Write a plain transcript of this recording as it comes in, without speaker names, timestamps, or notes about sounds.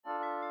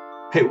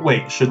Hey,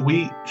 wait, should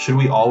we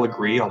all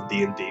agree on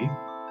D&D?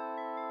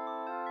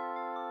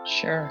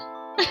 Sure.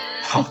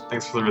 Oh,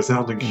 thanks for the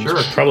resounding sure.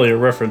 There's probably a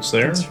reference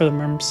there. Thanks for the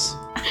merms.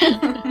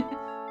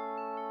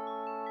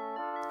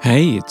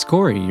 Hey, it's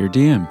Corey, your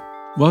DM.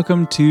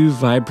 Welcome to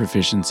Vibe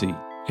Proficiency,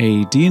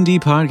 a D&D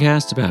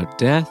podcast about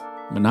death,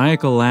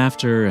 maniacal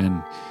laughter,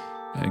 and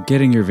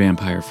getting your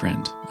vampire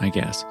friend, I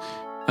guess.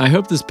 I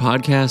hope this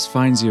podcast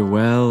finds you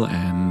well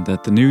and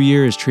that the new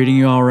year is treating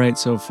you all right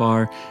so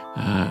far.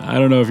 I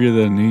don't know if you're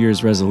the New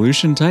Year's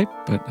resolution type,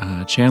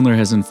 but Chandler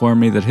has informed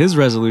me that his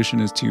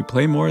resolution is to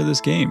play more of this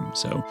game,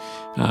 so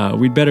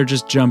we'd better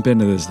just jump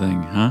into this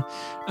thing,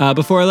 huh?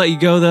 Before I let you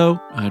go, though,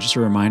 just a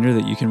reminder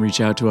that you can reach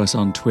out to us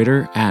on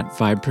Twitter at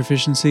Vibe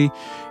Proficiency,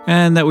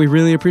 and that we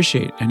really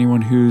appreciate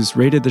anyone who's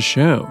rated the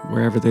show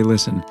wherever they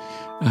listen.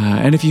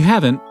 And if you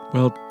haven't,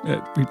 well,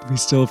 we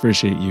still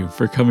appreciate you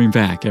for coming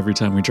back every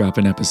time we drop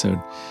an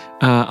episode.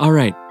 All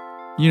right,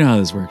 you know how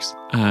this works.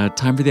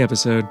 Time for the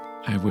episode.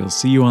 I will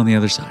see you on the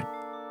other side.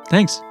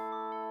 Thanks.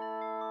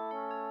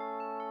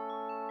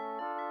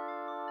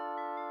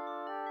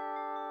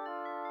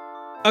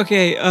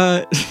 Okay,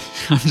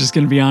 I'm just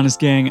gonna be honest,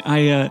 gang.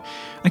 I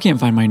can't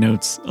find my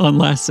notes on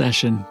last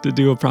session to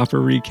do a proper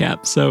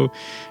recap. So,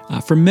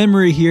 from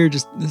memory here,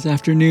 just this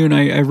afternoon,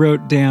 I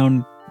wrote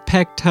down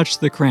Peck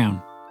touched the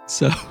crown.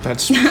 So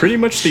that's pretty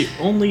much the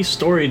only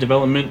story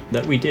development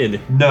that we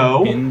did.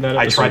 No, in that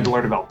I episode. tried to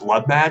learn about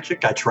blood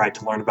magic. I tried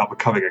to learn about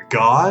becoming a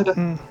god.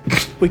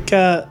 We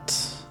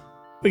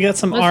got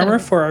some armor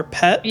for our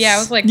pets. Yeah, I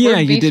was like, yeah, we're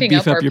you did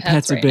beef our up your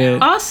pets a right bit.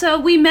 now. Also,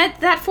 we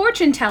met that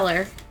fortune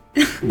teller.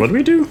 What did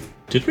we do?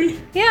 Did we?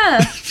 Yeah,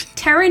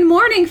 Terran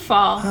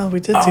Morningfall. Oh, we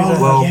did do that.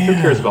 Well, yeah. who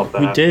cares about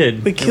that? We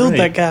did. We killed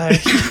that guy.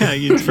 Yeah,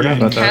 you Forgot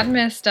about that.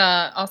 Cadmus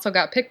also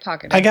got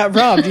pickpocketed. I got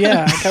robbed.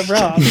 Yeah, I got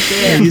robbed.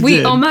 You We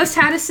did. almost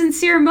had a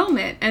sincere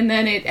moment, and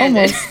then it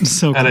ended.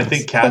 So And I close.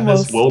 think Cadmus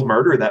Almost. will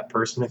murder that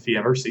person if he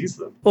ever sees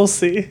them. We'll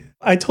see.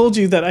 I told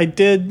you that I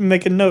did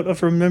make a note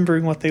of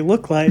remembering what they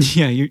look like.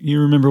 Yeah,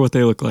 you remember what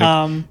they look like.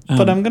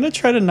 But I'm gonna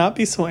try to not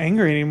be so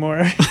angry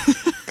anymore.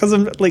 Because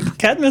I'm like,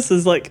 Cadmus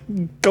is like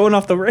going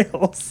off the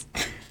rails.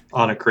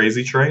 On a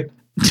crazy train?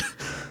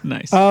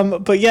 Nice.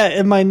 But yeah,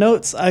 in my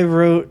notes I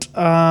wrote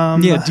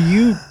Yeah, do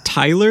you,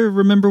 Tyler,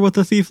 remember what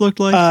the thief looked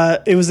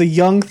like? it was a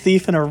young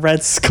thief in a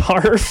red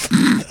scarf.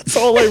 That's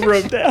all I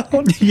wrote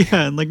down.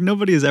 Yeah, and like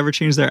nobody has ever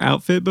changed their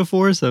outfit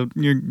before, so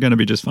you're gonna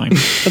be just fine.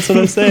 That's what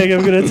I'm saying.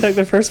 I'm gonna attack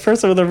the first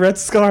person with a red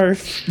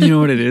scarf. You know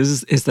what it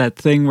is? It's that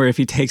thing where if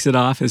he takes it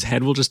off, his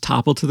head will just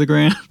topple to the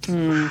ground.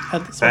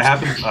 That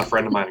happened to a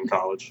friend of mine in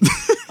college.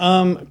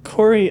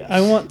 Corey,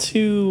 I want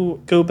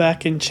to go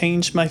back and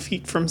change my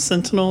feat from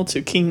Sentinel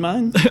to Keen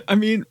Mind. I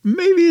mean,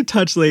 maybe a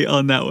touch late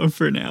on that one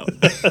for now.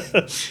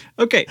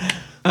 Okay,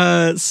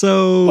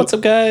 so What's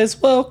up, guys?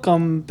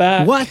 Welcome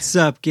back. what's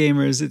up,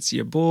 gamers? It's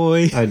your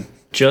boy. I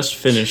just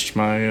finished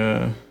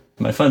my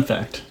my fun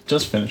fact.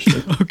 Just finished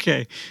it.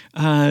 Okay,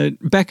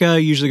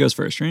 Becca usually goes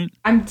first, right?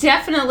 I'm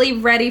definitely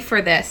ready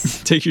for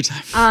this. Take your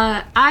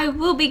time. I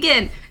will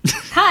begin.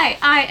 Hi,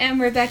 I am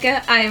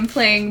Rebecca. I am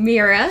playing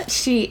Mira.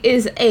 She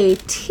is a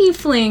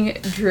tiefling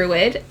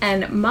druid,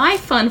 and my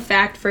fun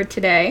fact for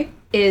today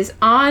is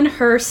on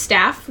her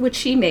staff, which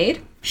she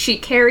made, she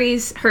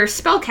carries her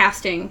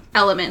spellcasting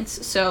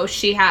elements. So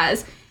she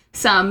has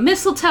some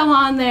mistletoe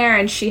on there,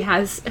 and she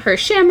has her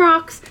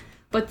shamrocks.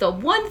 But the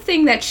one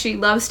thing that she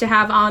loves to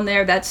have on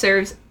there that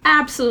serves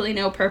absolutely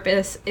no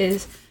purpose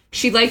is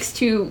she likes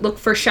to look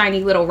for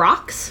shiny little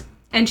rocks,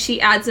 and she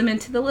adds them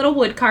into the little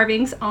wood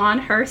carvings on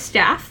her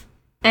staff.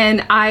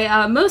 And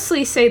I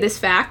mostly say this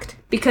fact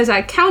because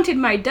I counted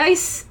my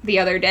dice the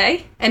other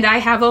day, and I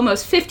have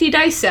almost 50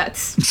 dice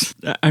sets.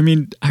 I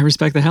mean, I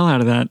respect the hell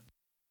out of that.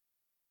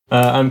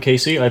 I'm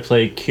Casey. I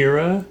play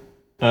Kira.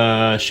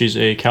 She's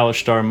a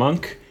Kalishtar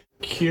monk.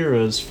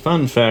 Kira's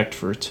fun fact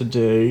for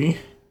today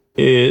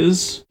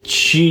is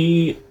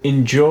she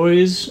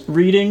enjoys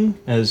reading,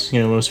 as you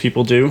know most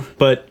people do,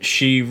 but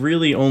she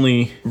really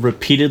only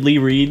repeatedly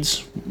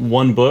reads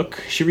one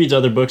book. She reads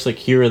other books like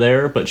here or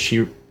there, but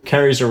she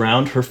carries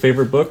around her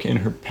favorite book in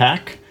her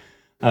pack.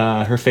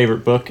 Her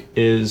favorite book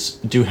is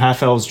Do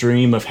Half-Elves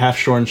Dream of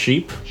Half-Shorn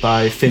Sheep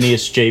by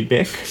Phineas J.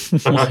 Bick.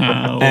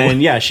 Wow.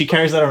 And yeah, she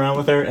carries that around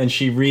with her, and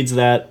she reads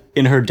that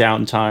in her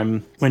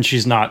downtime when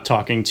she's not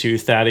talking to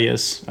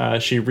Thaddeus.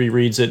 She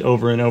rereads it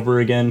over and over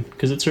again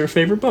because it's her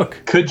favorite book.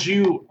 Could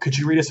you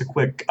read us a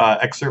quick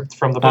excerpt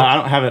from the book? I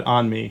don't have it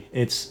on me.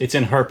 It's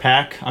in her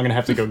pack. I'm gonna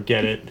have to go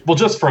get it. Well,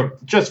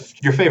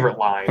 just your favorite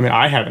line. I mean,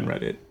 I haven't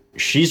read it.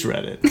 She's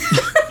read it.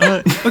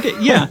 Okay,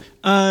 yeah.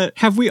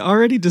 Have we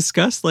already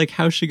discussed like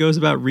how she goes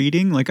about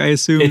reading? Like, I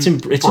assume It's in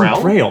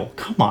Braille? Braille.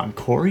 Come on,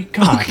 Corey.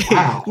 God. Okay,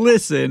 Wow.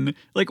 listen.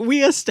 Like,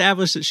 we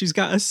established that she's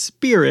got a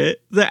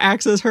spirit that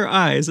acts as her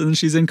eyes, and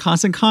she's in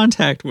constant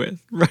contact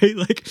with. Right?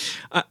 Like,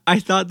 I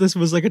thought this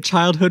was like a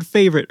childhood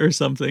favorite or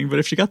something. But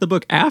if she got the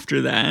book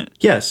after that,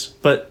 Yes,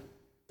 but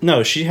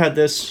no, she had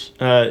this.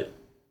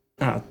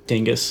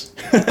 Dingus.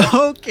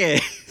 okay.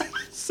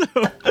 So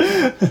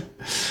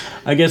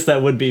I guess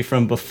that would be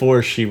from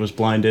before she was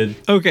blinded.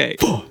 Okay.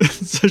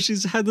 So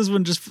she's had this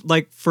one just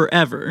like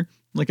forever.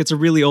 Like it's a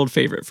really old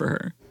favorite for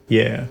her.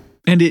 Yeah.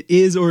 And it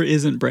is or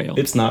isn't Braille.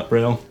 It's not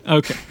Braille.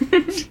 Okay.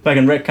 If I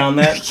can retcon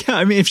that. Yeah,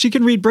 I mean, if she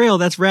can read Braille,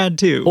 that's rad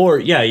too. Or,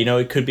 yeah,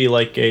 it could be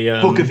like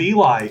a... Book of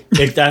Eli.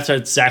 That's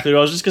exactly what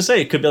I was just going to say.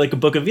 It could be like a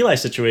Book of Eli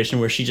situation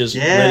where she just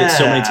read it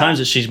so many times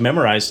that she's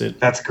memorized it.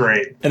 That's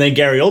great. And then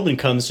Gary Oldman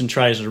comes and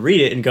tries to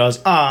read it and goes,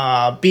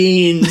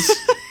 beans.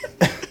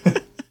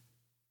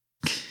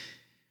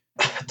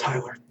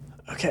 Tyler.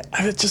 Okay,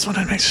 I just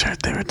wanted to make sure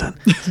they were done.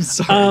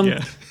 Sorry,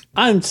 yeah.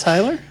 I'm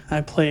Tyler.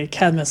 I play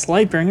Cadmus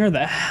Lightbringer,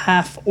 the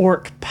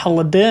half-orc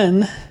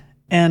paladin.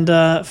 And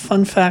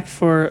fun fact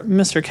for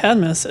Mr.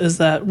 Cadmus is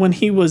that when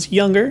he was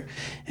younger,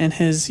 in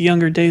his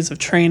younger days of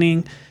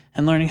training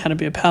and learning how to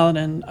be a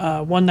paladin,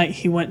 one night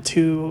he went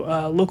to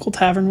a local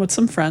tavern with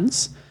some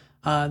friends.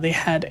 They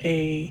had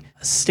a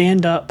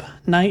stand-up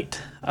night,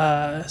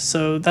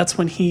 so that's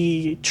when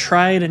he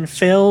tried and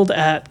failed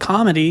at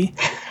comedy.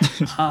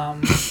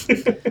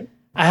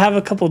 I have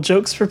a couple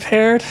jokes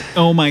prepared.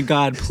 Oh my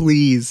god,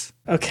 please.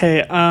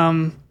 Okay,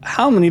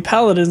 how many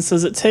paladins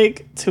does it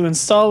take to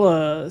install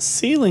a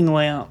ceiling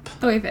lamp?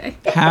 Oy vey.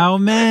 How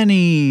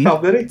many? How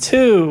many?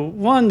 2,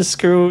 one to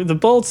screw the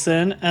bolts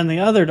in, and the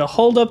other to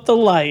hold up the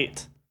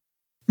light.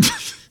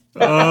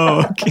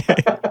 Oh, okay.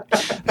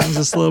 That was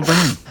a slow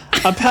burn.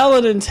 A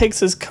paladin takes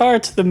his car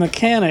to the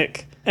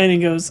mechanic, and he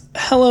goes,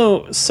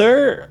 "Hello,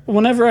 sir.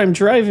 Whenever I'm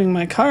driving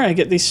my car, I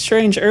get these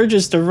strange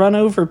urges to run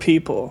over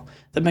people."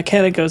 The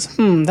mechanic goes,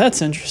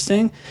 "That's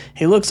interesting."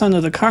 He looks under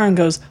the car and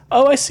goes,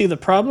 "Oh, I see the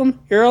problem.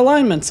 Your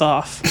alignment's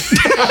off."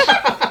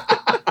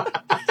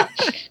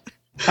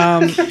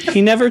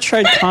 He never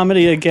tried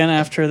comedy again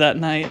after that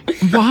night.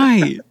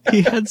 Why?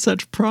 He had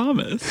such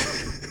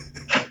promise.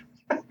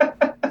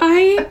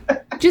 I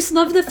just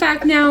love the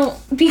fact now,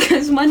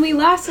 because when we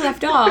last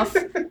left off,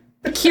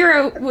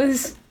 Kira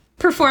was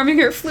performing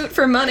her flute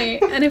for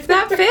money, and if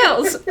that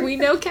fails, we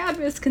know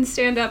Cadmus can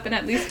stand up and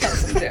at least tell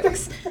some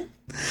jokes.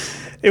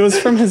 It was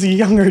from his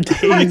younger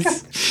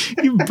days.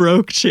 You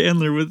broke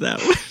Chandler with that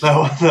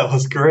one. That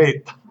was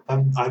great.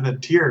 I'm in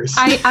tears.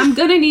 I'm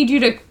gonna need you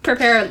to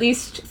prepare at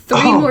least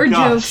 3 more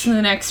jokes in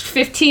the next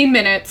 15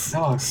 minutes,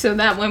 so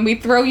that when we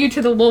throw you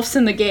to the wolves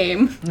in the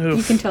game,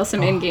 you can tell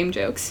some in-game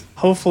jokes.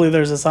 Hopefully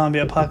there's a zombie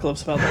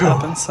apocalypse about to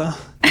happen, so.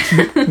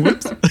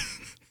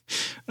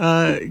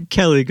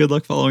 Kelly, good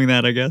luck following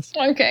that, I guess.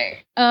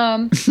 Okay.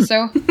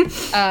 So,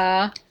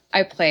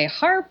 I play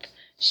Harp.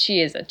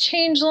 She is a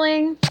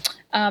changeling.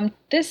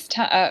 This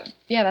time,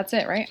 yeah, that's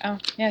it, right? Oh,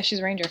 yeah, she's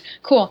a ranger.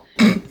 Cool.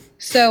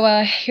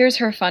 So, here's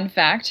her fun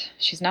fact.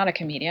 She's not a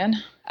comedian.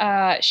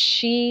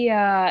 She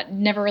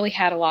never really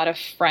had a lot of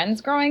friends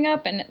growing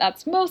up, and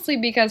that's mostly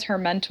because her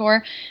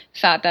mentor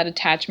thought that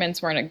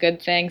attachments weren't a good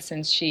thing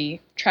since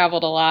she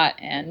traveled a lot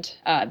and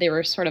they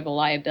were sort of a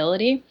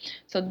liability.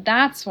 So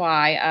that's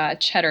why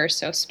Cheddar's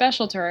so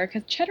special to her,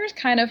 because Cheddar's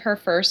kind of her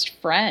first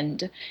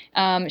friend.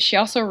 She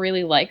also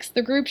really likes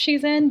the group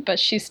she's in, but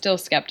she's still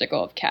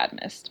skeptical of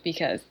Cadmus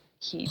because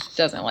he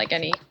doesn't like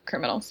any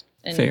criminals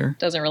and Fair.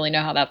 doesn't really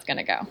know how that's going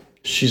to go.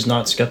 She's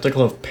not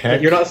skeptical of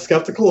Peck. You're not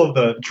skeptical of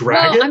the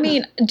dragon? Well, I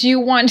mean, do you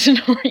want to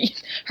know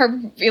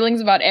her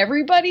feelings about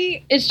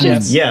everybody? It's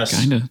just... Yes.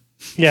 Kinda.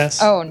 Yes.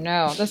 Oh,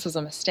 no, this was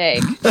a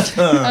mistake.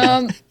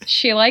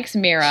 She likes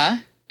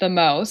Mira the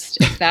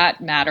most, if that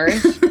matters.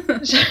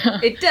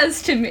 It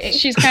does to me.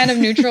 She's kind of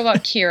neutral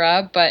about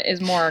Kira, but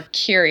is more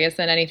curious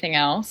than anything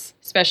else,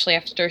 especially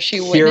after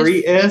she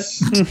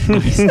witnessed...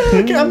 Curious?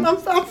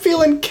 I'm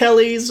feeling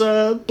Kelly's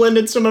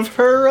blended some of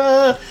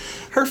her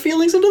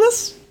feelings into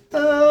this.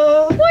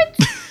 What?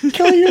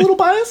 Kelly, you're a little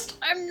biased?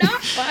 I'm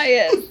not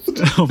biased.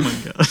 Oh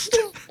my god.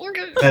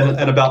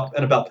 and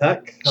about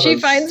Peck? She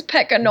finds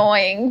Peck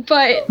annoying,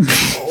 but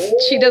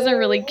she doesn't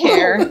really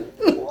care.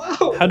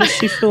 How does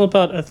she feel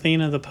about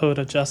Athena, the poet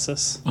of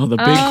justice? Oh, the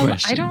big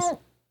questions.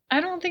 I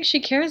don't think she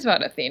cares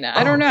about Athena.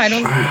 I don't know.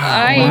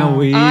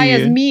 Wowee. I,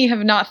 as me,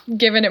 have not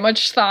given it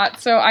much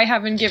thought, so I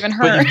haven't given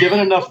her. But you've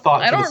given enough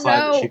thought I to don't decide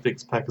know. that she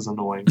thinks Peck is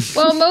annoying.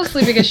 Well,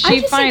 mostly because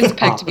she just finds think-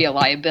 Peck to be a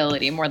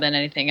liability more than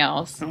anything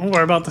else. Oh,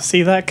 we're about to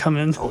see that come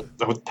in.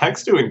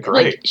 Peck's doing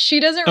great. Like, she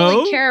doesn't really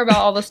Oh? care about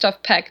all the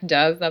stuff Peck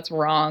does. That's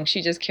wrong.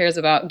 She just cares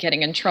about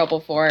getting in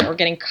trouble for it, or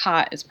getting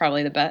caught is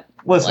probably the bet.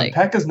 Listen,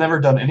 Peck has never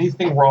done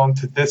anything wrong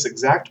to this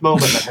exact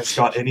moment that has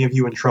got any of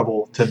you in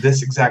trouble to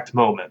this exact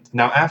moment.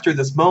 Now, after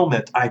this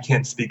moment, I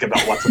can't speak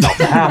about what's about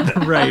to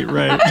happen.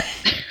 Right.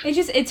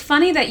 It's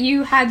funny that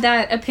you had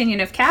that opinion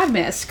of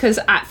Cadmus, because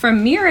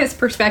from Mira's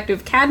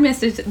perspective,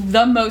 Cadmus is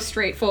the most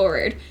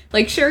straightforward.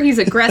 Like, sure, he's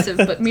aggressive,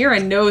 but Mira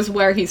knows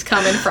where he's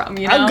coming from,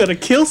 you know? I'm gonna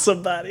kill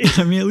somebody.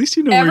 I mean, at least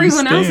you know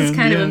Everyone where you else stand. is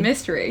kind of a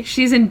mystery.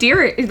 She's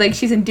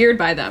endeared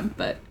by them,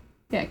 but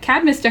yeah,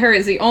 Cadmus to her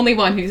is the only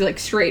one who's like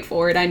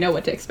straightforward. I know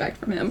what to expect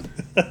from him.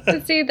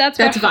 But see, that's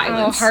how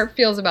violence. Harp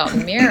feels about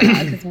Mira,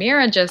 because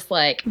Mira just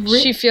like,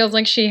 she feels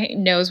like she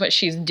knows what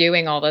she's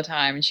doing all the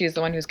time, and she's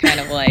the one who's kind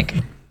of like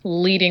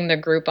leading the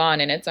group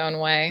on in its own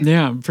way.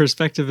 Yeah,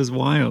 perspective is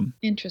wild.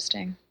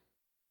 Interesting.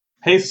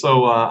 Hey,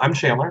 so I'm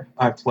Chandler.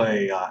 I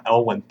play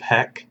Elwyn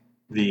Peck,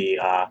 the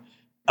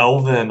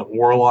elven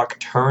warlock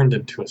turned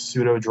into a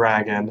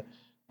pseudo-dragon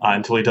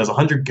until he does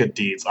 100 good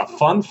deeds. A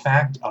fun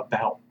fact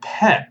about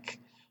Peck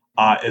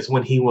is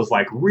when he was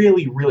like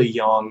really, really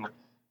young,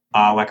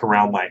 like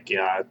around like,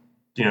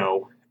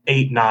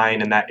 8,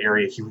 9 in that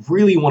area, he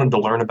really wanted to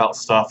learn about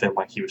stuff and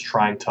like he was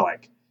trying to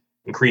like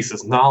increase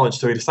his knowledge.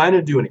 So he decided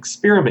to do an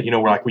experiment,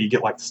 where you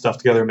get like the stuff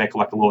together and make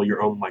like a little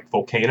your own like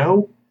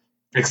volcano.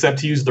 Except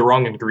he used the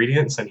wrong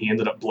ingredients and he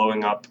ended up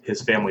blowing up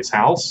his family's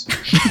house.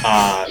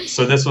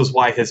 So this was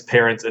why his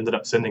parents ended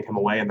up sending him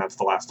away, and that's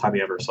the last time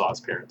he ever saw his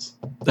parents.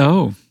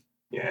 Oh,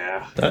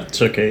 Yeah. That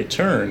took a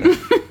turn.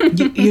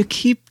 you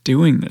keep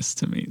doing this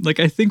to me. Like,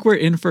 I think we're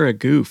in for a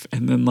goof,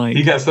 and then like,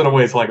 He got sent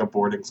away to like a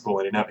boarding school,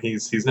 and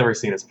he's never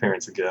seen his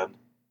parents again.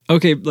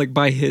 okay, like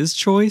by his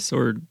choice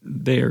or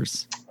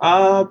theirs?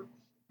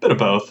 Bit of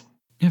both.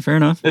 Yeah, fair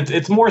enough.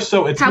 It's more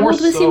so. It's How more old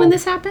was he so- when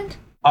this happened?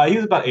 He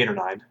was about 8 or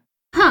 9.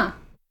 Huh.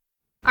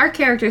 Our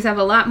characters have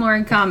a lot more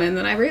in common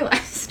than I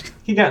realized.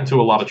 He got into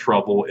a lot of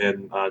trouble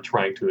in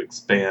trying to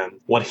expand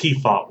what he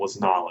thought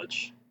was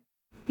knowledge.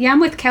 Yeah,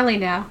 I'm with Kelly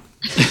now.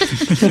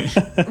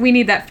 We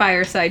need that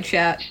fireside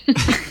chat.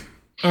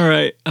 All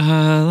right,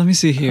 let me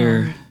see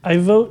here. I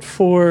vote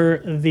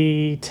for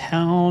the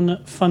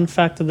town fun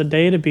fact of the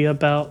day to be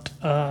about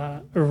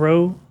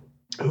Ro,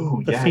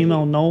 Ooh, the yeah.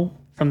 female gnoll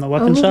from the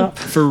weapon Oh. shop.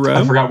 For I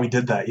Ro, forgot we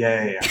did that.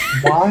 Yeah.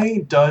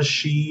 Why does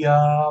she?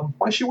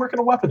 Why is she working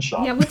a weapon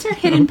shop? Yeah, what's her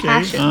hidden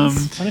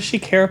passions? Why does she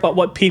care about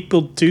what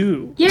people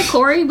do? Yeah,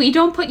 Corey, we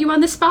don't put you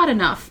on the spot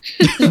enough.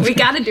 We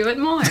gotta do it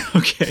more.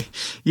 okay,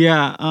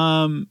 yeah.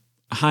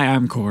 Hi,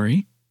 I'm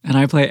Corey, and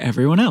I play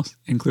everyone else,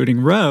 including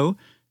Ro,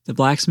 the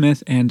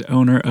blacksmith and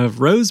owner of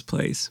Ro's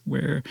Place,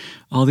 where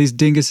all these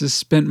dinguses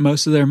spent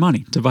most of their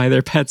money to buy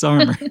their pet's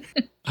armor.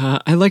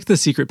 I like the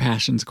secret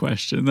passions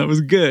question. That was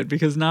good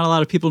because not a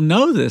lot of people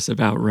know this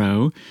about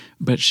Ro,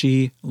 but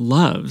she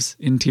loves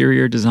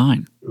interior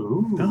design.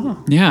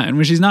 Ooh. Yeah, and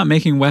when she's not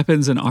making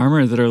weapons and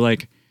armor that are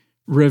like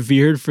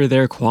revered for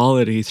their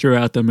quality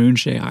throughout the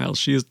Moonshae Isles,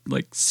 she is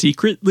like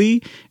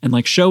secretly and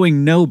like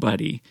showing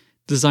nobody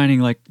designing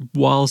like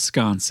wall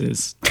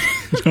sconces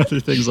and other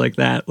things like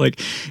that,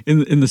 like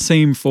in the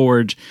same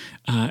forge,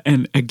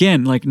 and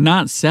again, like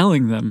not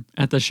selling them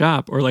at the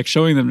shop or like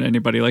showing them to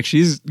anybody. Like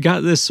she's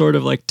got this sort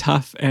of like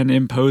tough and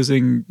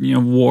imposing,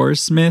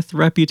 warsmith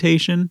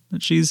reputation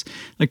that she's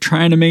like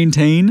trying to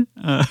maintain.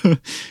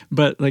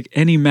 But like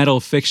any metal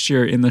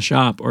fixture in the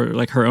shop or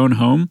like her own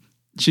home,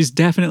 she's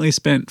definitely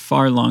spent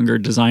far longer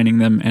designing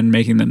them and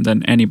making them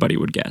than anybody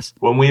would guess.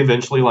 When we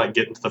eventually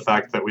get into the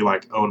fact that we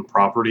own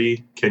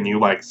property, can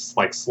you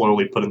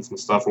slowly put in some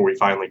stuff where we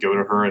finally go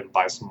to her and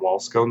buy some wall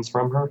scones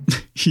from her?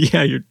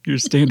 Yeah, your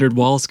standard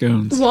wall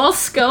scones. Wall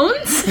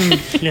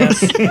scones?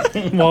 Yes,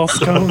 wall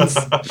scones.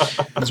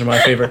 Those are my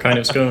favorite kind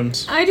of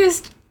scones.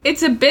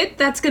 It's a bit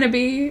that's going to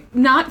be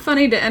not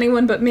funny to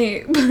anyone but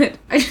me, but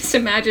I just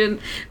imagine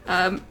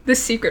the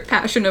secret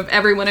passion of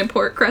everyone in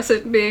Port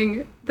Crescent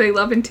being they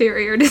love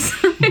interior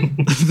design.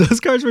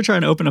 Those guys were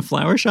trying to open a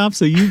flower shop,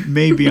 so you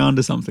may be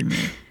onto something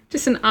there.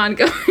 Just an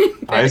ongoing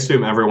I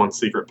assume everyone's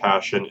secret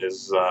passion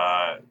is,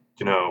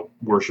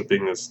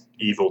 worshiping this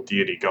evil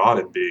deity god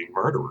and being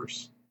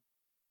murderers.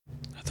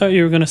 I thought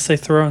you were going to say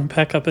throwing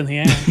Peck up in the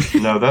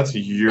air. No, that's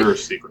your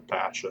secret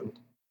passion.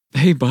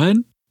 Hey, bud.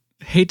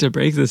 Hate to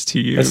break this to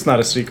you. That's not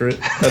a secret.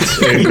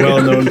 That's a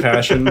well-known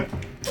passion.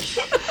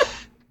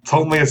 It's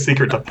only a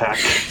secret to Peck.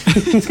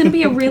 It's going to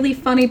be a really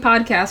funny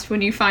podcast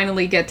when you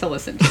finally get to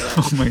listen to it.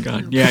 Oh my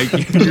god. Yeah,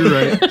 you're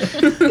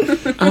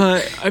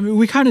right.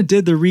 We kind of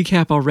did the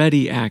recap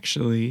already,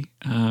 actually.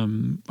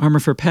 Armor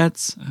for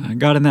Pets.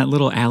 Got in that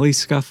little alley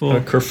scuffle.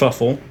 A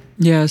kerfuffle.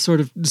 Yeah,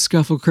 sort of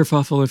scuffle,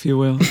 kerfuffle, if you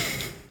will.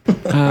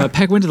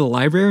 Peck went to the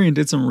library and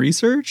did some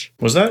research.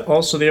 Was that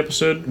also the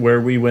episode where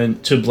we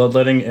went to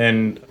bloodletting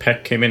and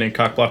Peck came in and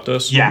cockblocked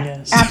us? Yeah.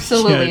 Yes.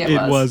 Absolutely,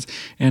 Yeah, it was.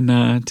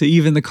 And to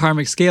even the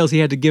karmic scales, he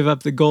had to give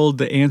up the gold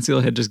that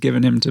Anseal had just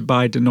given him to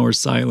buy Danor's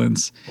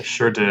silence. I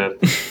sure did.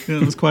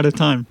 It was quite a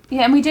time.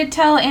 Yeah, and we did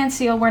tell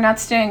Anseal we're not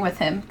staying with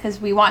him because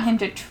we want him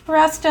to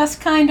trust us,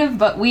 kind of,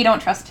 but we don't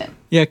trust him.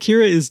 Yeah,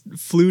 Kira is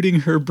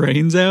fluting her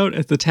brains out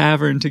at the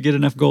tavern to get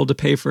enough gold to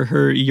pay for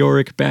her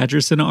Yorick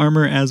Badgerson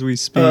armor as we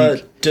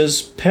speak.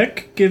 Does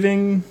Peck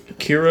giving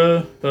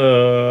Kira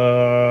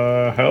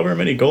however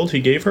many gold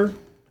he gave her?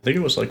 I think it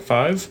was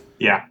 5.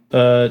 Yeah.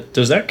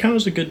 Does that count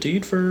as a good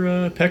deed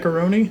for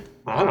Peccaroni?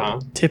 I don't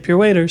know. Tip your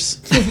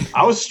waiters.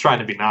 I was just trying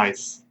to be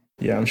nice.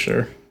 Yeah, I'm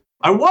sure.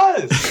 I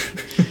was!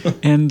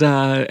 And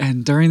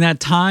during that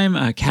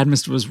time,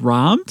 Cadmus was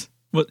robbed.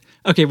 What?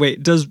 Okay,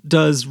 wait.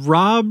 Does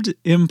robbed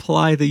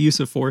imply the use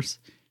of force?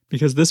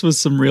 Because this was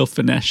some real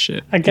finesse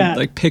shit. I got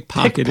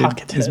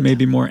pickpocketed is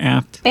maybe more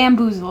apt.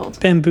 Bamboozled.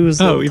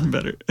 Bamboozled. Oh, even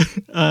better.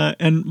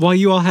 And while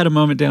you all had a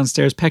moment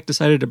downstairs, Peck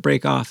decided to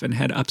break off and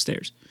head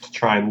upstairs. To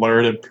try and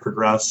learn and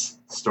progress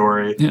the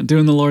story. Yeah,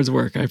 doing the Lord's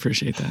work. I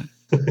appreciate that.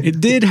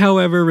 It did,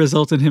 however,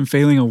 result in him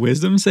failing a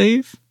wisdom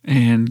save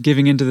and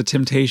giving into the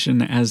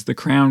temptation as the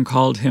crown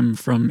called him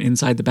from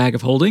inside the bag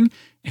of holding,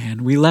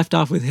 and we left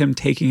off with him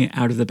taking it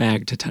out of the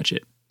bag to touch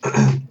it.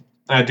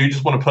 I do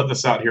just want to put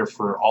this out here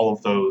for all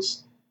of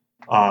those,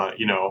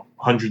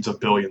 hundreds of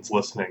billions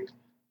listening.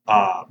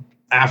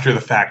 After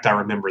the fact, I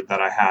remembered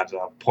that I had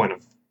a point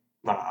of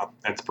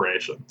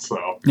inspiration.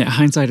 So Yeah,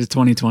 hindsight is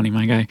 20/20,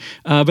 my guy.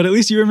 But at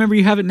least you remember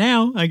you have it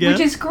now, I guess.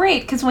 Which is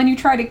great, because when you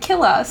try to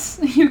kill us,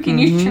 you can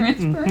use your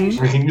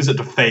inspiration. we can use it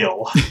to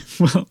fail.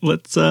 Well,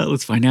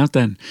 let's find out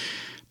then.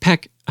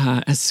 Peck,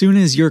 as soon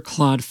as your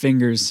clawed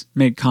fingers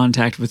make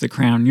contact with the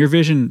crown, your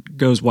vision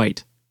goes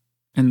white.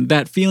 And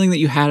that feeling that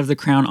you had of the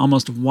crown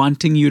almost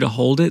wanting you to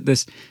hold it,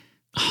 this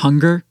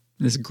hunger,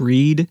 this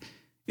greed,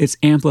 it's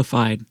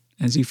amplified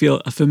as you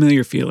feel a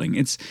familiar feeling.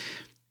 It's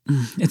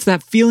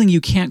that feeling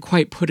you can't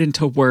quite put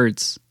into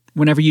words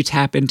whenever you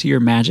tap into your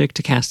magic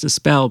to cast a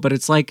spell, but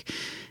it's like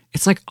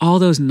all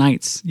those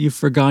nights you've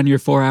forgone your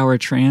 4-hour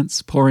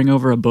trance poring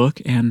over a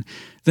book, and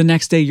the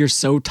next day you're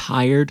so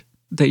tired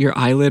that your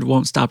eyelid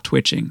won't stop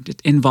twitching,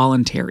 just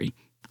involuntary,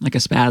 like a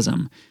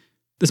spasm.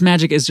 This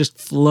magic is just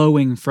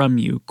flowing from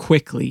you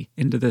quickly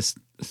into this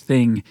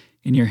thing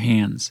in your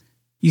hands.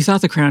 You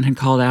thought the crown had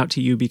called out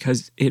to you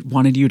because it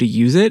wanted you to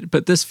use it,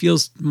 but this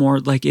feels more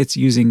like it's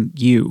using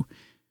you.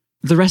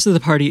 The rest of the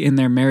party in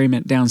their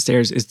merriment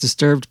downstairs is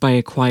disturbed by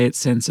a quiet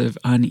sense of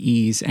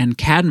unease, and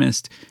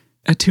Cadmus,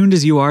 attuned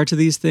as you are to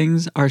these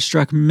things, are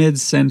struck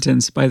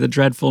mid-sentence by the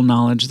dreadful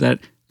knowledge that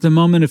the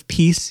moment of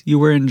peace you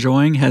were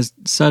enjoying has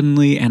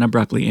suddenly and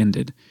abruptly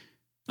ended.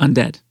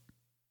 Undead.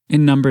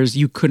 In numbers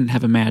you couldn't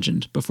have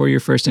imagined before your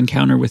first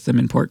encounter with them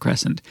in Port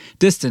Crescent.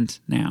 Distant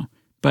now,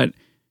 but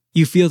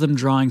you feel them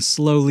drawing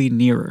slowly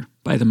nearer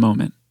by the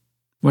moment.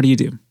 What do you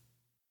do?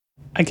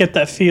 I get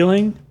that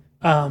feeling.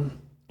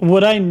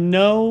 Would I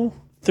know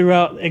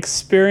throughout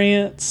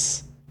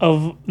experience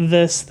of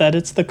this that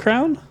it's the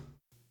crown?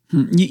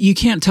 You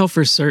can't tell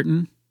for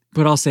certain,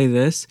 but I'll say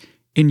this.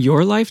 In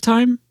your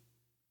lifetime,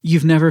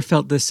 you've never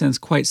felt this sense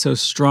quite so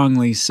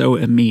strongly, so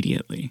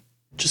immediately.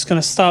 Just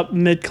going to stop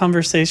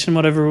mid-conversation,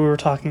 whatever we were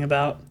talking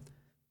about.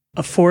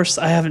 A force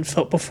I haven't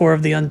felt before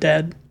of the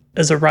undead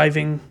is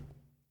arriving.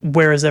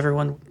 Where is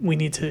everyone? We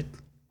need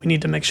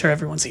to make sure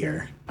everyone's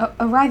here.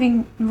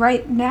 Arriving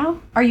right now?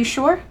 Are you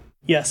sure?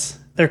 Yes,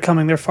 they're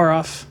coming. They're far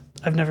off.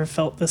 I've never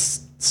felt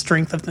this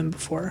strength of them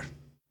before.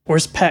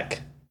 Where's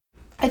Peck?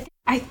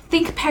 I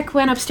think Peck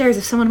went upstairs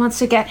if someone wants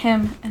to get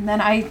him. And then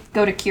I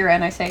go to Kira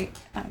and I say,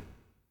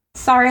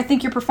 sorry, I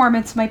think your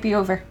performance might be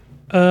over.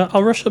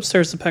 I'll rush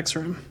upstairs to Peck's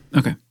room.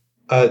 Okay.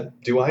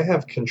 Do I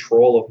have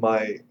control of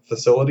my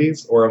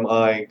facilities, or am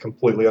I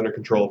completely under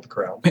control of the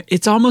crown?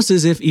 It's almost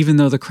as if even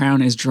though the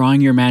crown is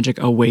drawing your magic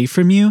away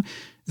from you,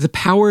 the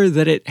power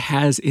that it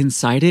has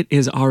inside it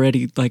is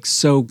already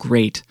so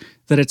great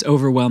that it's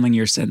overwhelming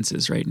your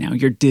senses right now.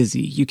 You're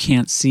dizzy. You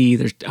can't see.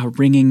 There's a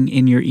ringing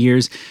in your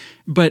ears.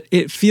 But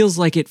it feels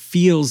like it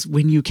feels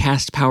when you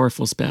cast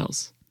powerful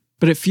spells.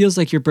 But it feels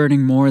like you're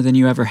burning more than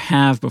you ever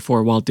have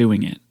before while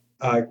doing it.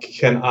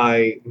 Can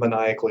I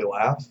maniacally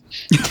laugh?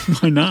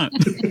 Why not?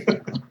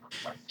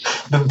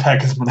 Then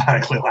Peck is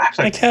maniacally I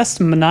laughing. cast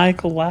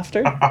maniacal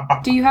laughter.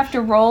 Do you have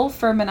to roll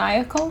for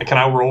maniacal? Can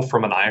I roll for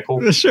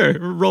maniacal? Sure.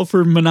 Roll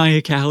for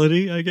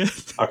maniacality, I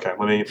guess. Okay,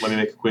 let me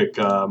make a quick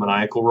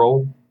maniacal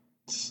roll.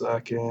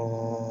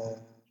 Second,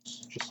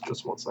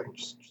 just 1 second.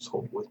 Just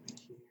hold with me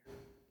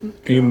here.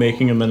 Are you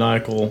making a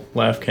maniacal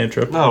laugh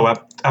cantrip? No,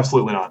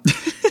 absolutely not.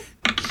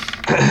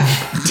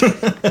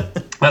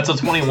 That's a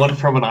 21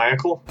 for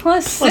maniacal.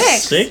 Plus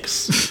six.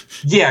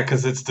 6? Yeah,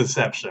 because it's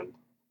deception.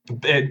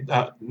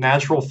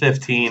 Natural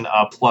 15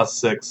 plus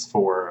 6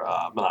 for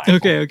maniacal.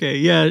 Okay.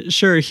 Yeah,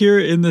 sure. Here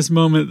in this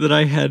moment that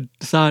I had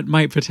thought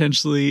might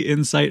potentially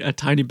incite a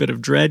tiny bit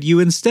of dread, you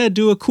instead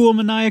do a cool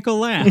maniacal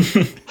laugh.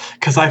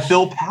 Because I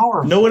feel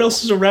powerful. No one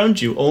else is around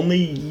you. Only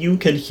you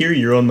can hear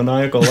your own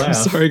maniacal laugh.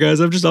 Sorry,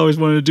 guys. I've just always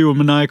wanted to do a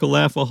maniacal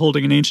laugh while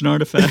holding an ancient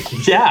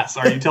artifact. Yes.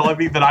 Are you telling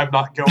me that I'm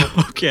not going?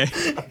 Okay.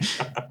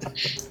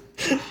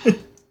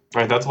 All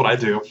right, that's what I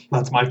do.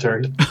 That's my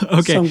turn.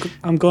 Okay. So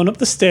I'm going up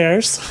the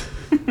stairs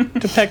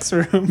to Peck's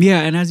room. Yeah,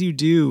 and as you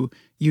do,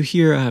 you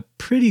hear a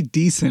pretty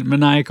decent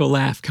maniacal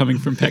laugh coming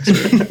from Peck's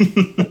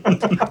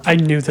room. I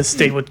knew this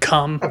day would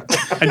come.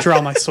 I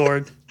draw my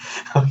sword.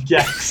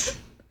 Yes.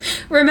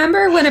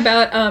 Remember when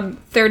about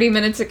 30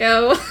 minutes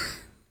ago,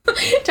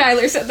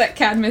 Tyler said that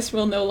Cadmus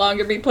will no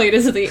longer be played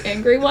as the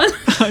angry one?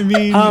 I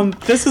mean,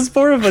 This is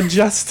more of a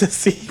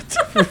justice-y.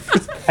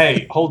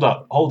 Hey, hold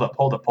up.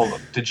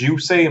 Did you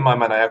say my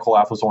maniacal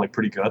laugh was only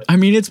pretty good?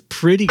 it's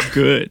pretty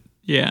good.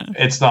 Yeah.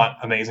 It's not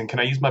amazing. Can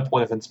I use my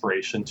point of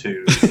inspiration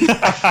to...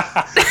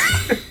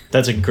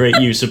 That's a great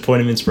use of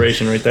point of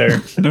inspiration right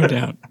there. No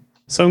doubt.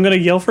 So I'm going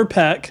to yell for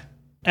Peck,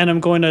 and I'm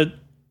going to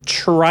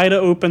try to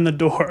open the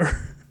door.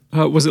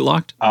 Was it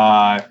locked?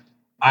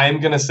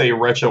 I'm going to say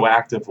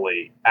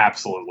retroactively,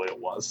 absolutely it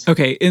was.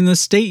 Okay, in the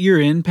state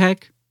you're in,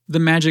 Peck, the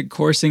magic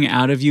coursing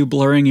out of you,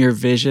 blurring your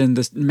vision,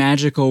 this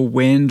magical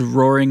wind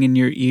roaring in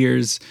your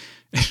ears,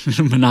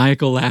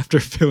 maniacal laughter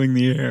filling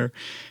the air.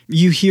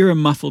 You hear a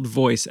muffled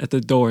voice at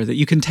the door that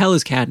you can tell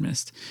is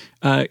Cadmus.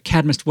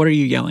 Cadmus, what are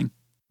you yelling?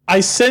 I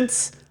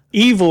sense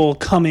evil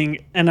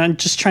coming, and I'm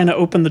just trying to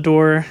open the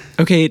door.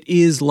 Okay, it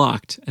is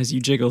locked as you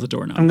jiggle the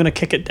doorknob. I'm going to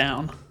kick it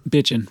down.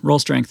 Bitchin'. Roll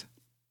strength.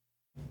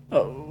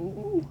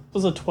 Oh, it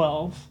was a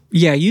 12.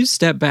 Yeah, you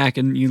step back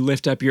and you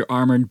lift up your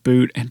armored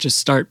boot and just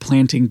start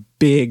planting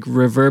big,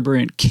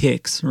 reverberant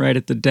kicks right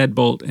at the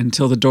deadbolt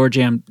until the door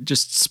jamb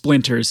just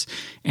splinters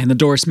and the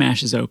door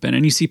smashes open.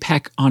 And you see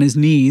Peck on his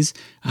knees,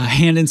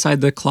 hand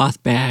inside the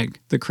cloth bag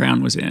the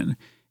crown was in.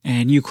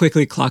 And you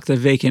quickly clock the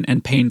vacant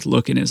and pained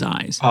look in his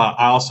eyes.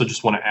 I also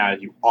just want to add,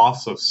 you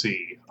also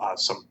see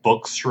some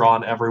books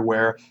drawn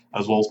everywhere,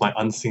 as well as my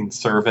unseen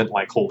servant,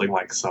 like holding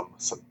like some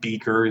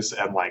beakers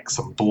and like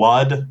some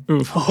blood.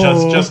 Oof.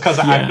 Just because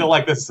yeah. I feel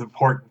like this is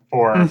important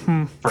for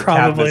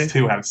probably.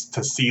 Cadmus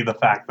to see the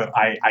fact that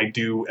I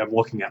am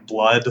looking at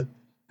blood,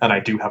 and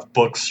I do have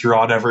books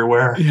drawn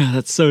everywhere. Yeah,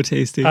 that's so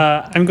tasty.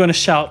 I'm going to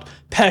shout,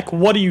 Peck,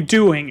 what are you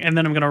doing? And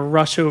then I'm going to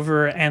rush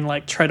over and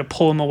like try to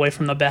pull him away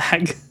from the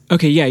bag.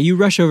 Okay, yeah, you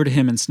rush over to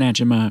him and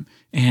snatch him up.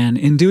 And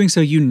in doing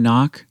so, you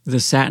knock the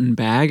satin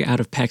bag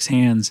out of Peck's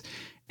hands,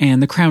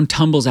 and the crown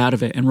tumbles out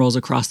of it and rolls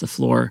across the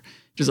floor,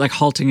 just like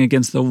halting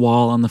against the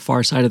wall on the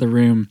far side of the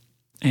room.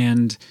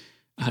 And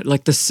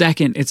like the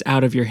second it's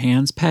out of your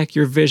hands, Peck,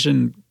 your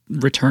vision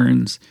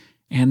returns,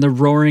 and the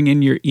roaring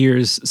in your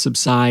ears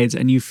subsides,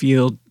 and you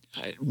feel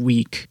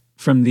weak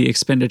from the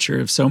expenditure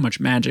of so much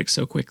magic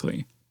so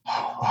quickly.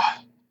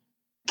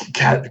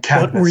 Cadmus,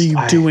 What were you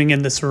doing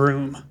in this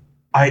room?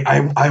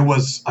 I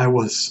was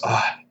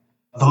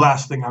the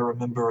last thing I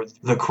remember,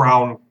 the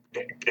crown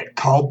it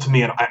called to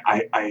me, and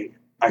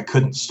I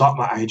couldn't stop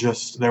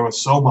there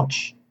was so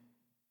much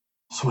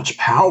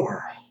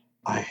power.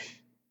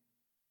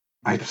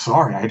 I'm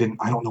sorry, I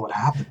don't know what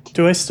happened.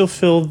 Do I still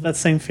feel that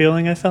same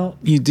feeling I felt?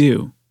 You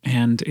do,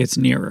 and it's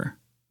nearer.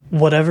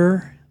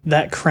 Whatever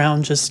that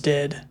crown just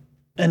did,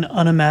 an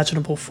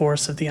unimaginable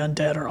force of the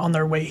undead are on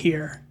their way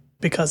here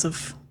because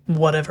of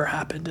whatever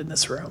happened in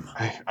this room.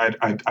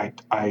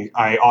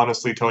 I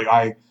honestly tell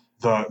you,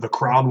 the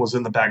crown was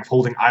in the bag of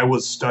holding. I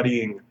was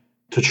studying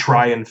to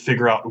try and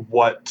figure out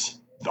what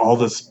all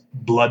this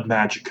blood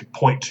magic could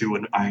point to,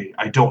 and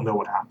I don't know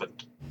what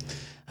happened.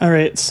 All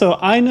right, so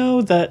I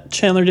know that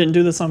Chandler didn't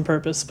do this on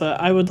purpose, but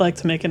I would like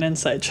to make an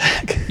insight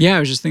check. Yeah, I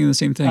was just thinking the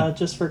same thing.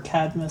 Just for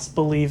Cadmus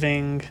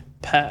believing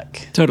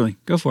Peck. Totally.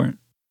 Go for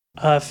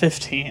it.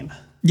 15.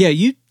 Yeah,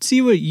 you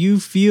see what you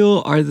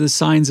feel are the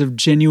signs of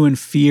genuine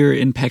fear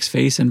in Peck's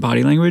face and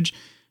body language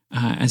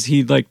as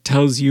he like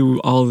tells you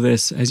all of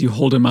this as you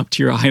hold him up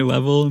to your eye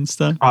level and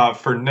stuff.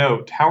 For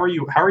note, how are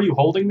you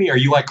holding me? Are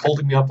you like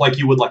holding me up like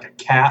you would like a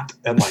cat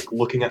and like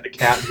looking at the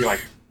cat and you're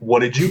like, what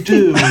did you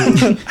do?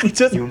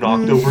 You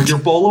knocked over your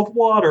bowl of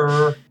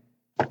water.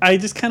 I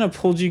just kind of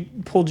pulled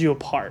you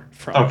apart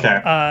from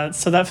Okay. it.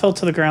 So that fell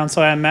to the ground,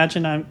 so I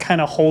imagine I'm kind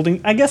of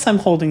I guess I'm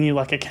holding you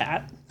like a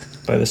cat.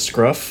 By the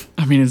scruff.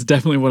 I mean, it's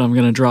definitely what I'm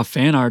going to draw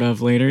fan art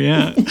of later,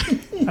 yeah.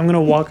 I'm going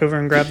to walk over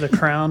and grab the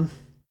crown.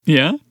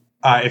 Yeah?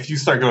 If you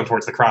start going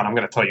towards the crown, I'm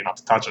going to tell you not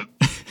to touch it.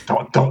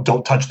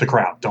 Don't touch the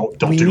crown. Don't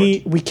do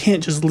it. We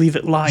can't just leave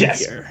it lie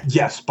here.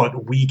 Yes,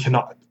 but we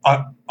cannot.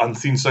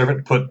 Unseen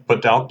servant,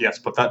 put down. Yes,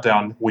 put that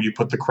down. Will you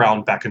put the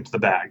crown back into the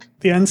bag?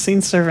 The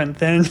unseen servant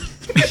then.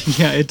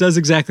 Yeah, it does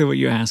exactly what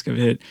you ask of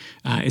it.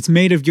 It's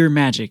made of your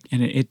magic,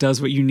 and it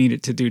does what you need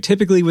it to do,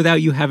 typically without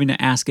you having to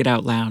ask it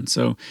out loud.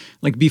 So,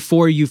 like,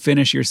 before you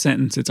finish your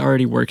sentence, it's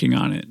already working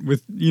on it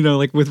with,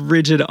 with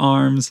rigid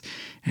arms,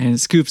 and it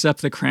scoops up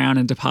the crown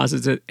and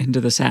deposits it into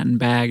the satin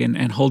bag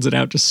and holds it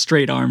out just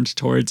straight-armed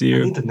towards I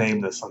you. need to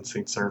name this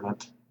unseen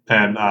servant.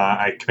 And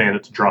I command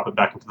it to drop it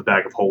back into the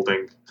bag of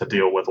holding to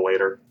deal with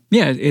later.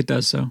 Yeah, it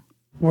does so.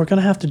 We're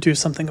going to have to do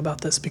something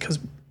about this because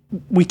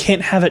we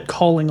can't have it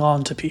calling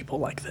on to people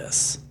like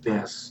this.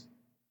 Yes.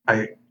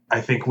 I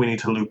think we need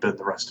to loop in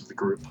the rest of the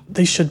group.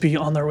 They should be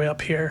on their way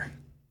up here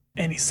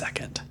any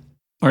second.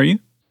 Are you?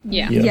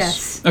 Yeah.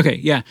 Yes. Okay,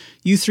 yeah.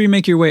 You three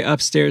make your way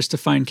upstairs to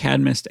find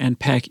Cadmus and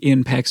Peck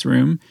in Peck's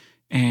room.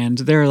 And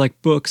there are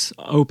like books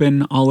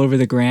open all over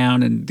the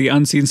ground, and the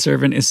unseen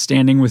servant is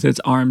standing with its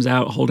arms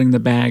out, holding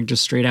the bag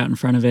just straight out in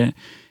front of it.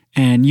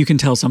 And you can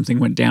tell something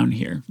went down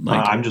here.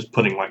 Like I'm just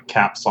putting like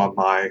caps on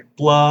my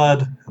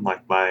blood and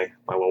like my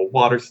little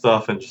water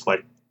stuff, and just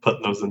like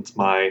putting those into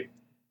my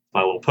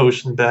little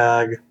potion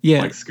bag.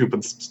 Yeah. Like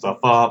scooping some stuff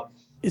up.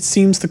 It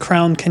seems the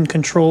crown can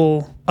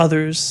control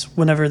others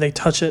whenever they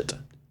touch it.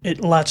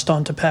 It latched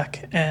onto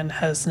Peck and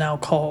has now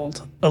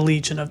called a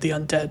legion of the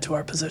undead to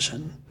our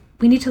position.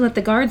 We need to let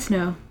the guards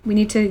know. We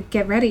need to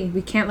get ready.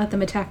 We can't let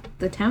them attack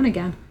the town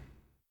again.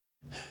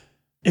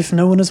 If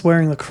no one is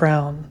wearing the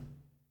crown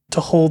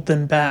to hold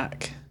them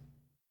back.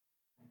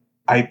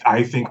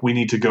 I think we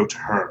need to go to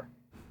her.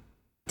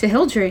 To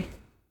Hildry.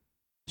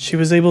 She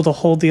was able to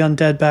hold the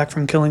undead back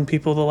from killing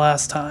people the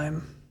last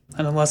time.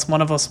 And unless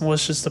one of us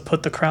wishes to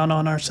put the crown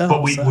on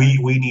ourselves. But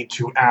we need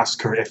to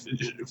ask her if,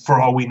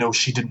 for all we know,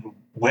 she didn't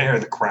wear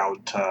the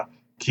crown to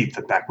keep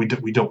them back. We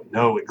don't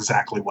know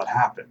exactly what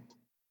happened.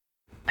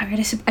 All right,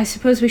 I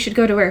suppose we should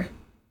go to her.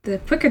 The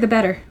quicker the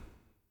better.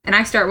 And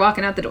I start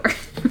walking out the door.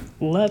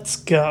 Let's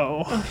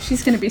go. Oh,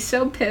 she's going to be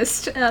so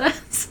pissed at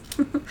us.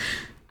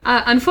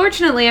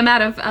 Unfortunately, I'm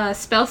out of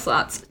spell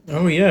slots.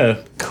 Oh,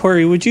 yeah.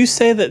 Corey, would you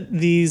say that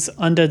these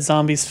undead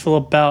zombies feel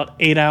about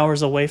 8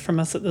 hours away from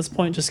us at this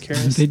point? Just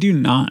curious. They do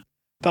not.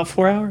 About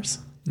 4 hours?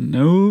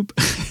 Nope.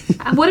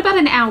 What about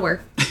an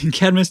hour?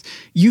 Cadmus,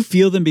 you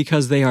feel them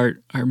because they are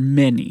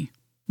many,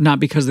 not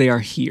because they are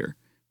here,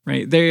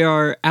 right? They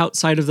are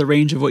outside of the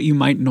range of what you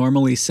might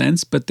normally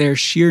sense, but their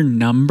sheer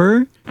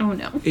number, Oh,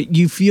 no.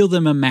 you feel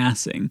them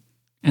amassing,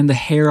 and the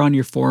hair on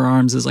your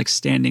forearms is like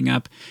standing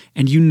up,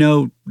 and you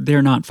know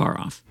they're not far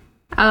off.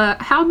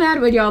 How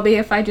mad would y'all be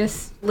if I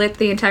just lit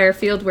the entire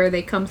field where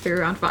they come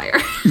through on fire?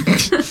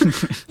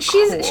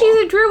 She's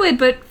a druid,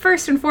 but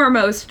first and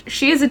foremost,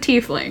 she is a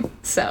tiefling,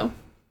 so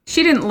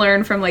she didn't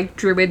learn from like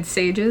druid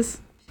sages.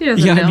 She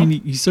doesn't know. I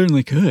mean, you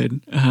certainly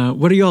could.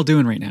 What are you all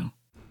doing right now?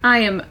 I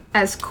am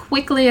as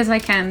quickly as I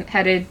can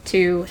headed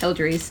to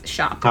Hildry's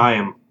shop. I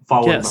am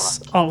following Yes,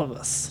 the all of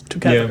us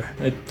together.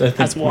 Yeah, I think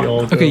As we one.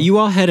 all go. Okay, you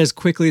all head as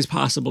quickly as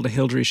possible to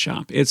Hildry's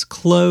shop. It's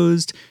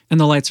closed, and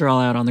the lights are all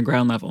out on the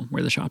ground level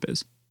where the shop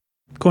is.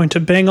 Going to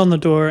bang on the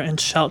door and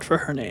shout for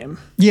her name.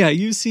 Yeah,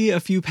 you see a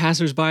few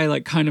passersby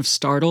like kind of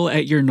startle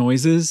at your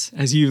noises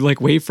as you like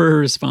wait for her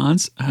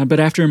response. But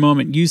after a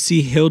moment, you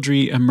see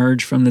Hildry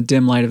emerge from the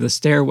dim light of the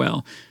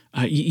stairwell.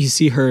 You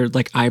see her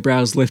like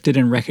eyebrows lifted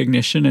in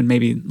recognition and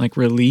maybe like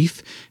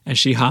relief as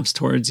she hops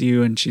towards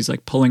you, and she's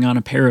like pulling on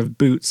a pair of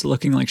boots,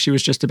 looking like she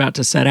was just about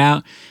to set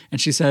out.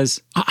 And she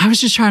says, I was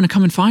just trying to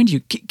come and find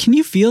you. Can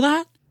you feel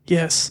that?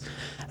 Yes,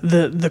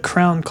 the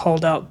crown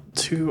called out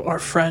to our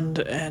friend,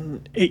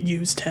 and it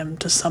used him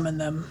to summon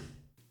them.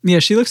 Yeah,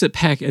 she looks at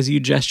Peck as you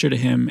gesture to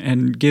him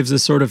and gives a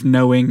sort of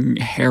knowing,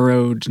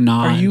 harrowed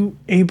nod. Are you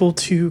able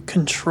to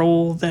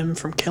control them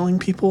from killing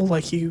people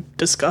like you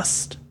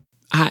discussed?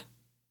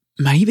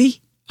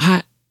 Maybe?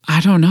 I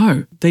don't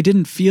know. They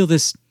didn't feel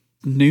this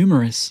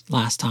numerous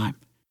last time.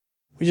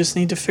 We just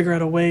need to figure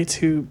out a way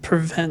to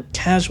prevent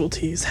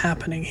casualties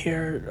happening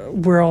here.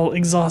 We're all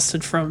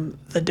exhausted from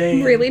the day.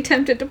 I'm really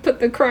tempted to put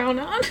the crown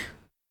on.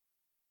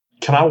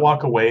 Can I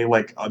walk away,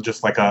 like,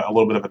 just like a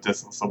little bit of a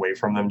distance away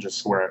from them,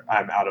 just where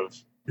I'm out of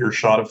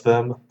earshot of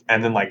them?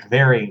 And then, like,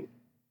 very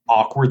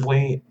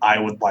awkwardly,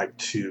 I would like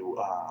to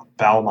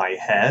bow my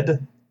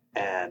head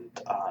and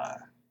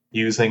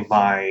using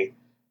my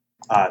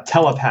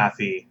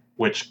telepathy,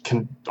 which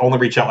can only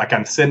reach out, like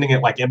I'm sending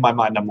it like in my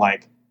mind. I'm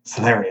like,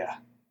 Celeria,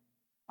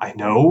 I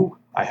know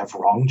I have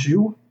wronged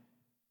you.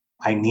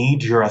 I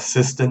need your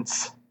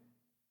assistance.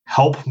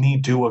 Help me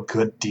do a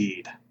good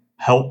deed.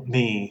 Help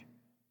me.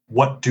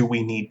 What do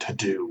we need to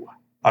do?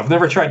 I've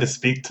never tried to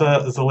speak to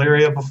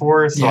Celeria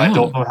before, so I Yeah.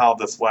 don't know how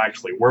this will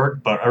actually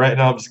work, but right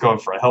now I'm just going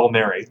for a Hail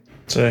Mary.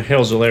 It's a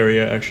Hail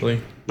Zelaria,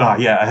 actually.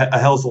 Yeah, a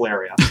Hail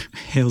Celeria.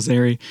 Hail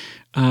Zeri.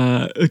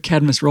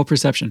 Cadmus, roll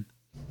perception.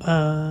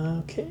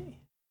 Okay.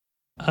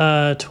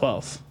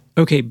 12.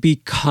 Okay,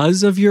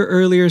 because of your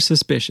earlier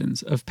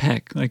suspicions of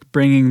Peck, like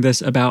bringing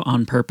this about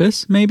on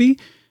purpose, maybe,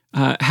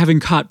 having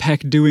caught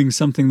Peck doing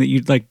something that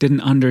you like didn't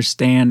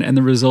understand, and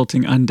the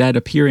resulting undead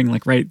appearing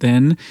like right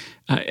then,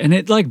 and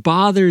it like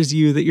bothers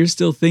you that you're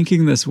still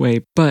thinking this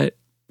way. But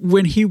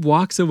when he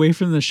walks away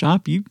from the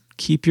shop, you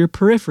keep your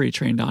periphery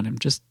trained on him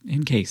just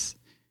in case,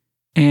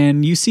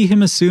 and you see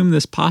him assume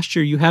this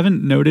posture you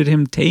haven't noted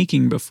him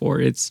taking before.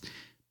 It's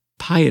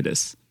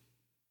pietus.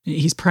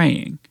 He's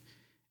praying.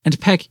 And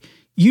Peck,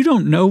 you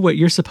don't know what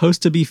you're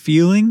supposed to be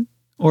feeling,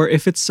 or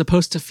if it's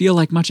supposed to feel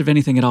like much of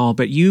anything at all,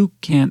 but you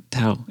can't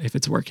tell if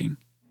it's working.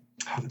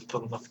 I haven't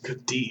done enough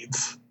good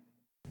deeds.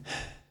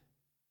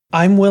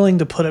 I'm willing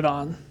to put it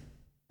on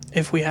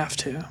if we have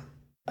to.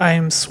 I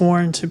am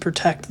sworn to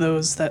protect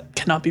those that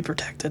cannot be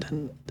protected,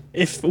 and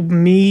if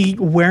me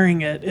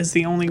wearing it is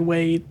the only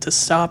way to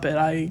stop it,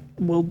 I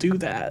will do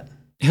that.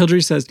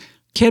 Hildry says,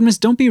 Cadmus,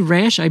 don't be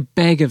rash, I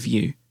beg of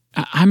you.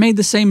 I made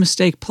the same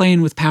mistake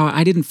playing with power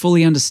I didn't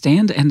fully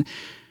understand, and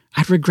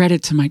I'd regret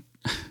it to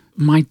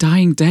my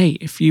dying day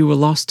if you were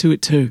lost to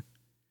it too.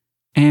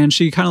 And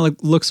she kind of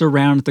like looks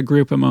around at the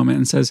group a moment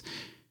and says,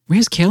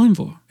 where's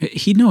Kalimvor?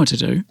 He'd know what to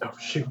do. Oh,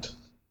 shoot.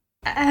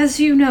 As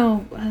you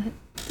know,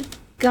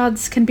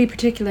 gods can be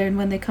particular in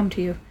when they come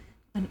to you.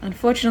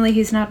 Unfortunately,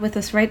 he's not with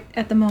us right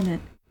at the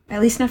moment.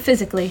 At least not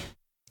physically.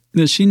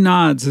 She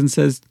nods and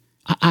says,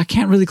 I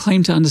can't really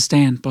claim to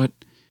understand, but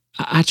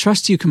I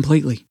trust you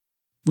completely.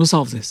 We'll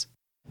solve this.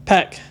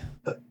 Peck,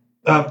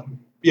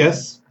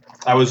 Yes.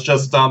 I was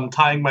just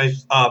tying my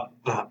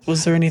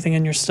was there anything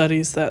in your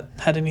studies that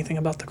had anything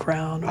about the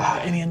crown or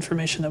any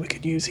information that we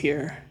could use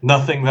here?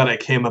 nothing that I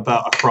came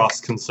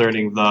across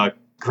concerning the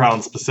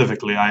crown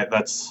specifically. I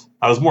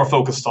was more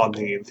focused on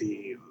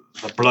the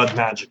blood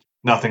magic.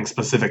 Nothing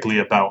specifically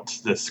about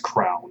this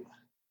crown.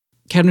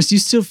 Cadmus, you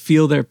still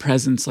feel their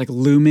presence like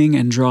looming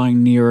and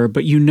drawing nearer,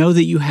 but you know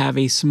that you have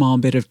a small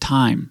bit of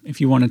time if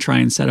you want to try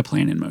and set a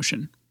plan in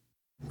motion.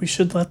 We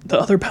should let the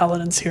other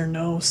paladins here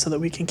know so that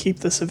we can keep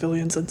the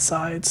civilians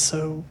inside,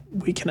 so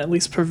we can at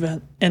least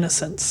prevent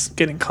innocents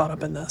getting caught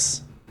up in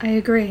this. I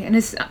agree. And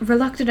as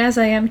reluctant as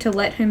I am to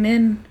let him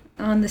in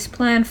on this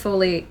plan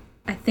fully,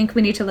 I think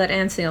we need to let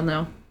Anseal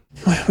know.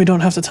 We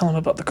don't have to tell him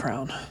about the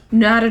crown.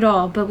 Not at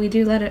all, but we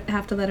do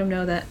have to let him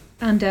know that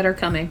undead are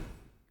coming.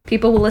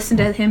 People will listen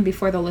to him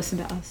before they'll listen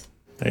to us.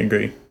 I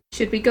agree.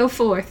 Should we go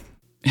forth?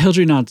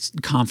 Hildry nods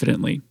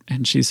confidently,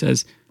 and she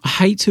says, I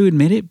hate to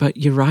admit it, but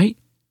you're right.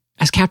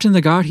 As captain of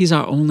the guard, he's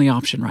our only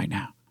option right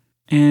now.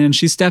 And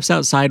she steps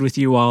outside with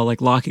you all,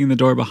 like locking the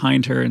door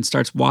behind her, and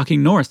starts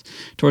walking north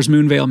towards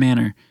Moonvale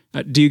Manor.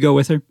 Do you go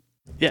with her?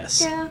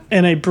 Yes. Yeah.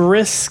 In a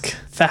brisk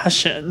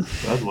fashion.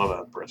 I'd love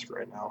that brisk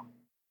right now.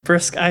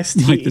 Brisk iced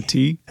tea. Like the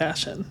tea?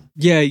 Fashion.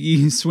 Yeah,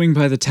 you swing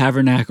by the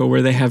tabernacle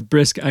where they have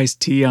brisk iced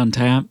tea on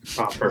tap.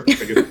 Oh,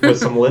 perfect. With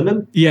some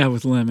lemon? Yeah,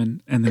 with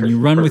lemon. And then you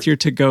run with your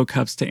to-go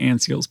cups to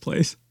Anseal's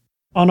place.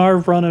 On our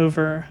run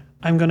over,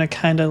 I'm going to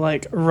kind of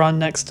like run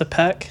next to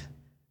Peck,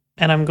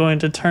 and I'm going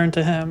to turn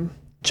to him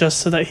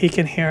just so that he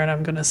can hear, and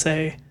I'm going to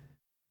say,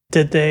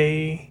 did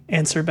they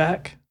answer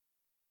back?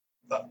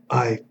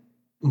 I'm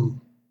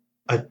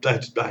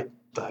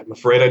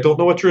afraid I don't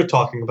know what you're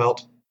talking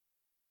about.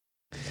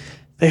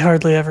 They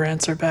hardly ever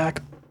answer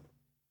back.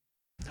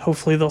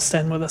 Hopefully they'll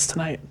stand with us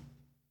tonight.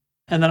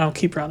 And then I'll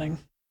keep running.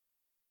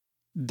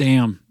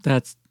 Damn,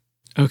 that's...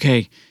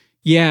 Okay.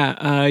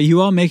 Yeah,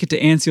 you all make it to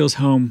Anseal's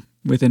home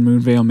within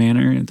Moonvale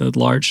Manor, the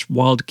large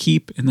walled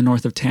keep in the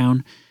north of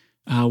town.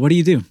 What do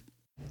you do?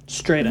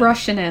 Straight in.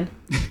 Rushing in.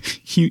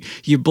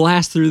 You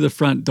blast through the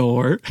front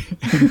door.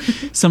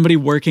 Somebody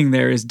working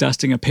there is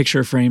dusting a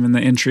picture frame in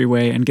the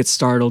entryway and gets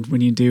startled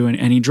when you do,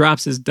 and he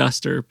drops his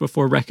duster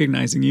before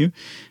recognizing you.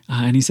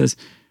 And he says,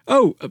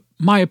 "Oh,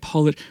 my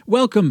apology.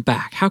 Welcome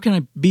back. How can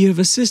I be of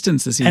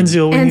assistance this evening?"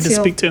 Anseal, we need to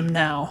Anseal. speak to him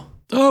now.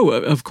 "Oh,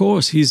 of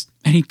course." He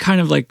kind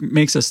of like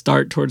makes a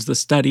start towards the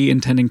study,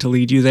 intending to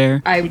lead you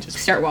there. I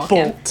start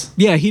walking. Bolt.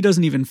 Yeah, he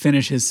doesn't even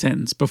finish his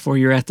sentence before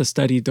you're at the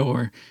study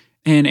door.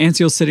 And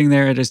Anseal's sitting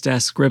there at his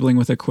desk scribbling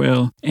with a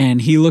quill,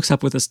 and he looks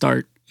up with a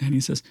start, and he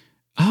says,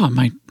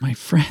 my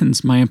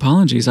friends, my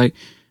apologies. I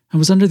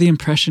was under the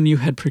impression you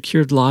had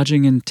procured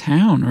lodging in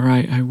town, or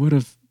I would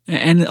have..."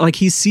 And like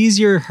he sees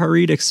your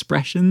hurried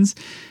expressions,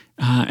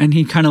 and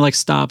he kind of like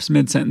stops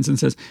mid-sentence and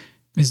says,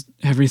 "Is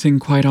everything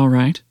quite all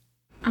right?"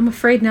 I'm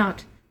afraid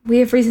not. We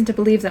have reason to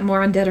believe that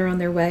more undead are on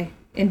their way,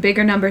 in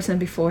bigger numbers than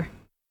before.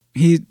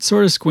 He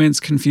sort of squints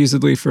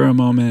confusedly for a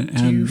moment,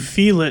 Do you and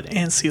feel it,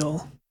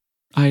 Anseal?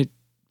 "I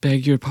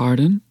beg your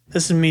pardon?"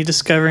 This is me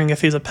discovering if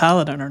he's a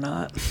paladin or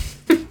not.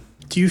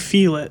 Do you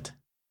feel it?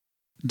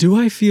 "Do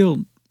I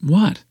feel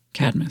what,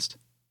 Cadmus?"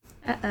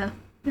 Uh-oh.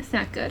 That's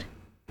not good.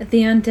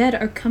 The undead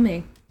are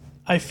coming.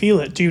 I feel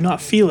it. Do you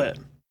not feel it?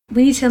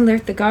 We need to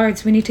alert the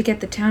guards. We need to get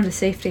the town to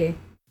safety.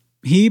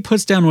 He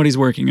puts down what he's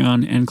working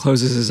on and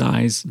closes his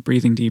eyes,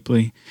 breathing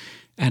deeply.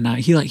 And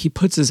he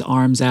puts his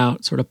arms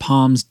out, sort of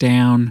palms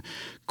down,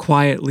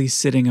 quietly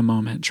sitting a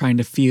moment, trying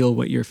to feel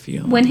what you're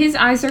feeling. When his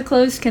eyes are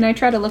closed, can I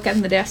try to look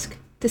at the desk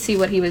to see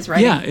what he was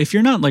writing? Yeah, if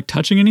you're not like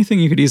touching anything,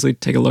 you could easily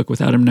take a look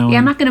without him knowing. Yeah,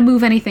 I'm not going to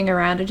move anything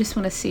around. I just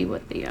want to see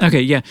what the... Okay,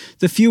 yeah.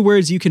 The few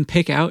words you can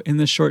pick out in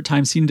this short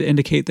time seem to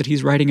indicate that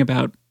he's writing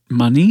about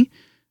money,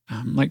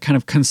 like kind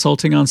of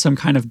consulting on some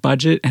kind of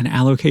budget and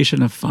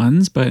allocation of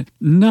funds, but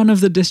none of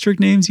the district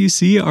names you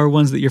see are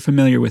ones that you're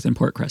familiar with in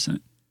Port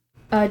Crescent.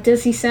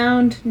 Does he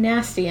sound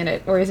nasty in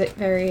it, or is it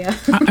very...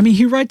 I mean,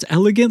 he writes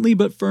elegantly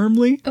but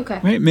firmly. Okay.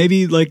 Right?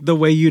 Maybe like the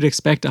way you'd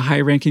expect a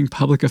high-ranking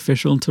public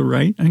official to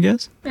write, I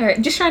guess. All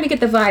right, just trying to get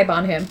the vibe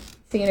on him,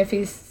 seeing if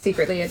he's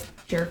secretly a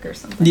jerk or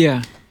something.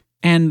 Yeah.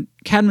 And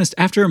Cadmus,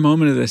 after a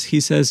moment of this, he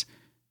says,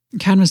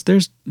 "Cadmus,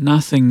 there's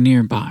nothing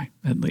nearby,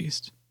 at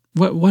least.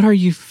 What are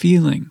you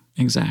feeling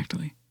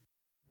exactly?"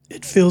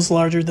 It feels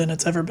larger than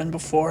it's ever been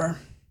before.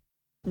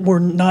 We're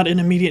not in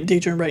immediate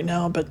danger right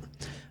now, but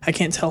I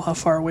can't tell how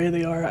far away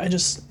they are.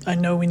 I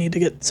know we need to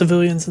get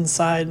civilians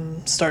inside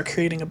and start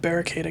creating a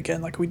barricade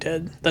again like we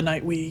did the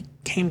night we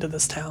came to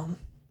this town.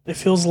 It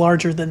feels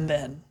larger than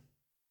then.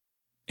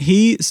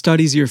 He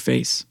studies your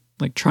face,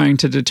 like trying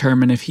to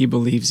determine if he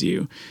believes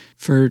you,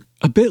 for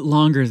a bit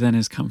longer than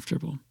is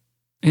comfortable.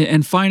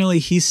 And finally,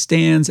 he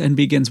stands and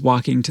begins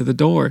walking to the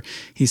door.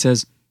 He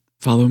says,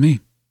 "Follow me,"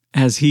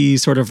 as he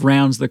sort of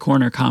rounds the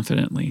corner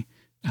confidently.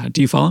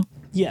 Do you follow?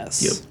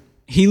 Yes. Yep.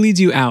 He leads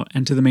you out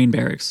into the main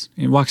barracks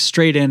and walks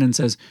straight in and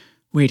says,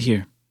 "Wait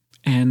here."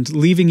 And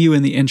leaving you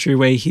in the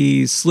entryway,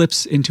 he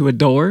slips into a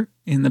door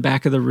in the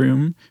back of the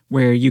room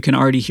where you can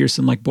already hear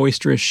some like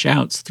boisterous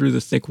shouts through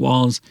the thick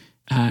walls.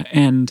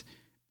 And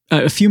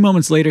a few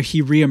moments later,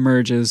 he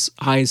reemerges,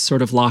 eyes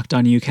sort of locked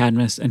on you,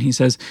 Cadmus, and he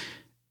says,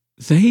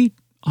 "They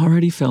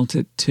already felt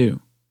it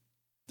too."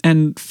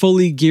 And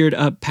fully geared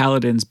up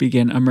paladins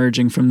begin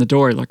emerging from the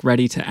door, like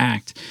ready to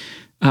act.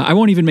 I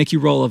won't even make you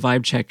roll a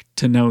vibe check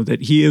to know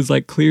that he is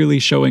like clearly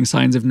showing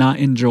signs of not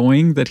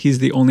enjoying that he's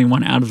the only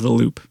one out of the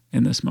loop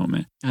in this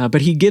moment.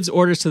 But he gives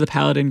orders to the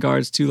paladin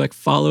guards to like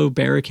follow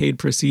barricade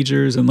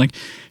procedures and like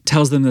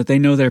tells them that they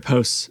know their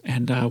posts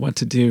and what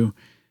to do.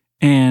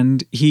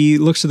 And he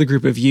looks to the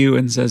group of you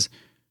and says,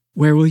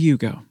 "Where will you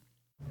go?"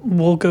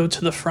 we'll go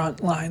to the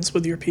front lines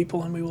with your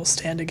people and we will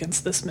stand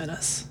against this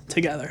menace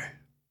together.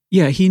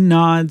 Yeah, he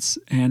nods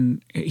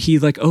and he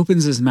like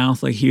opens his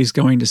mouth like he's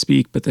going to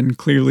speak, but then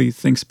clearly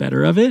thinks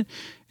better of it.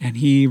 And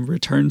he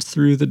returns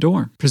through the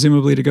door,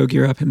 presumably to go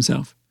gear up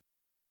himself.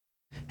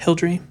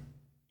 Hildry,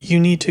 you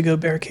need to go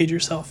barricade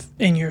yourself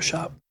in your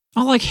shop.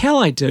 Oh, like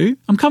hell I do.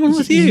 I'm coming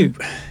with you.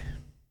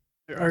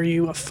 Are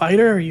you a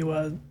fighter? Are you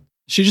a...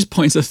 She just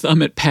points a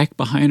thumb at Peck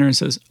behind her and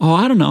says, oh,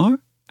 I don't know.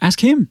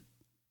 Ask him.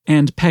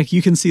 And Peck,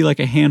 you can see like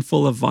a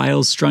handful of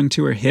vials strung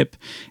to her hip,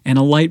 and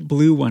a light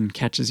blue one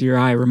catches your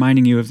eye,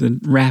 reminding you of the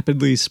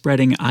rapidly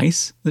spreading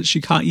ice that she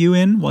caught you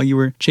in while you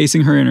were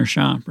chasing her in her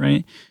shop,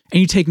 right?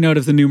 And you take note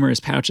of the numerous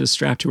pouches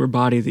strapped to her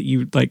body that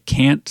you like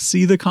can't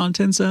see the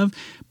contents of,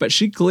 but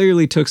she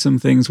clearly took some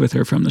things with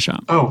her from the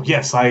shop. Oh,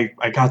 yes, I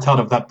got out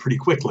of that pretty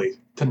quickly.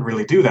 Didn't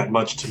really do that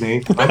much to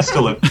me. I'm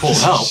still at full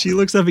health. She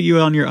looks up at you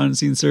on your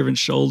unseen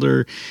servant's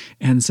shoulder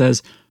and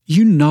says,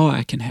 you know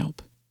I can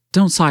help.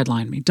 Don't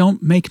sideline me.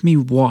 Don't make me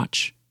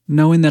watch,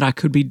 knowing that I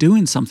could be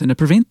doing something to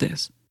prevent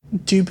this.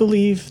 Do you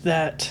believe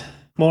that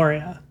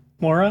Mora,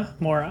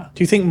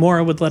 do you think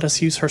Mora would let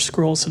us use her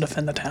scrolls to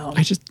defend the town?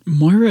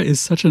 Moira is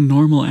such a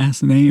normal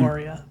ass name.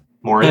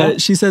 Moria?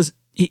 She says,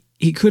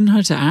 he couldn't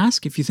hurt to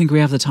ask if you think we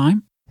have the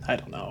time. I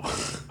don't know.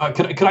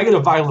 Could I get a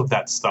vial of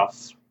that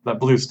stuff? That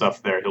blue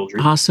stuff there, Hildry?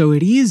 Ah, so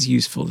it is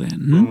useful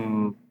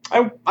then.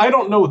 I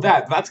don't know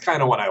that. That's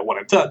kind of what I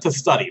wanted to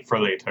study for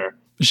later.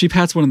 She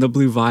pats one of the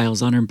blue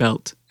vials on her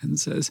belt and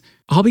says,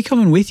 I'll be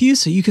coming with you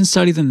so you can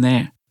study them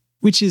there.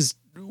 Which is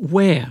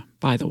where,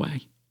 by the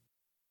way?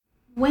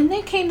 When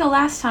they came the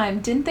last time,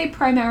 didn't they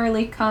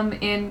primarily come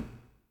in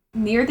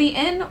near the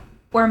inn?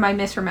 Or am I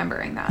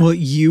misremembering that? Well,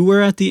 you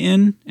were at the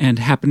inn and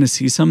happened to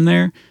see some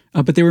there,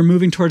 but they were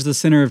moving towards the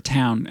center of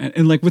town.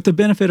 And like with the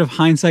benefit of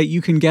hindsight,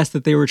 you can guess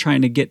that they were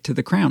trying to get to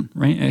the crown,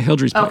 right? At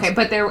Hildry's place. Okay,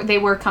 but they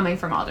were coming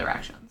from all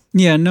directions.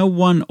 Yeah, no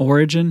one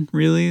origin,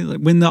 really. Like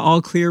when the all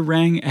clear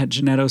rang at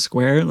Genetto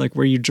Square, like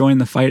where you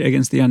joined the fight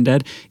against the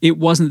undead, it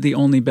wasn't the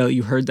only bell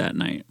you heard that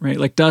night, right?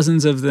 Like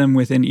dozens of them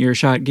within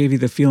earshot gave you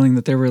the feeling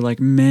that there were like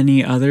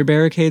many other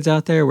barricades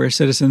out there where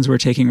citizens were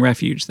taking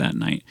refuge that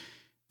night.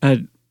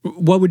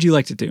 What would you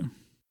like to do?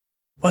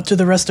 What do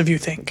the rest of you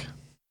think?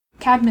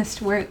 Cadmus,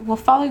 we'll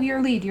follow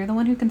your lead. You're the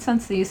one who can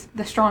sense these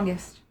the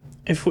strongest.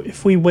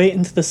 If we wait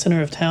into the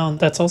center of town,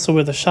 that's also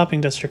where the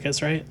shopping district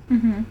is, right?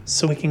 Mm-hmm.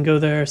 So we can go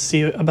there,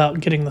 see about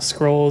getting the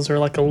scrolls or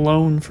like a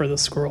loan for the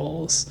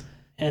scrolls,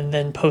 and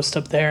then post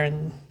up there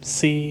and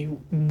see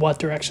what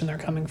direction they're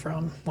coming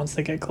from once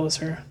they get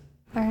closer.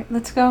 All right,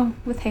 let's go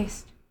with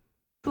haste.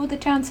 To the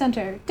town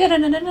center.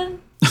 Da-da-da-da-da.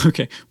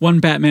 Okay,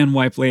 one Batman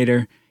wipe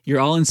later. You're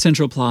all in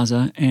Central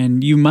Plaza,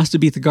 and you must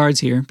have beat the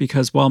guards here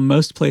because while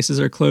most places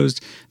are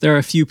closed, there are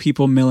a few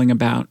people milling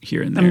about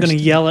here and there. I'm going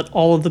to yell at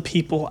all of the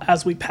people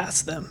as we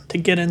pass them to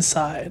get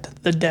inside.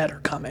 The dead are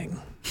coming.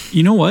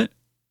 You know what?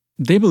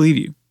 They believe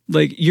you.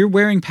 Like, you're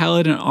wearing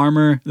paladin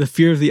armor, the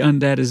fear of the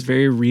undead is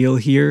very real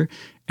here,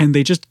 and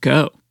they just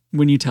go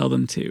when you tell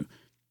them to.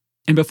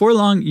 And before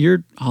long,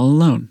 you're all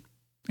alone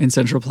in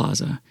Central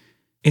Plaza.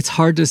 It's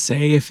hard to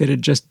say if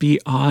it'd just be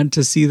odd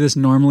to see this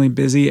normally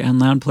busy and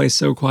loud place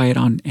so quiet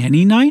on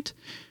any night,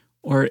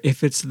 or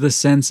if it's the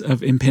sense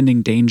of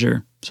impending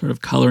danger sort of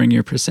coloring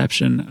your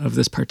perception of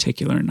this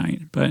particular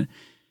night. But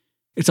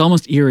it's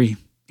almost eerie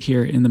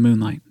here in the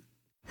moonlight.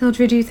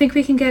 Hildry, do you think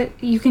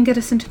you can get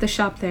us into the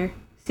shop there?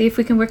 See if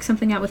we can work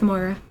something out with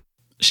Moira.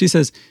 She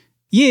says,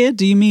 yeah,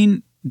 do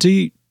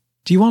you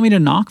want me to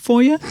knock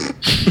for you?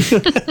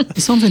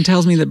 Something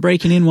tells me that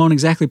breaking in won't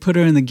exactly put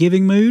her in the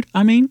giving mood,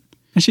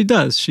 And she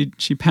does.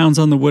 She pounds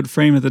on the wood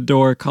frame of the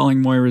door,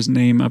 calling Moira's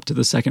name up to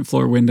the second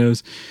floor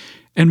windows.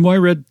 And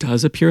Moira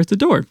does appear at the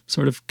door,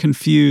 sort of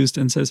confused,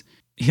 and says,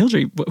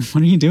 Hildry, what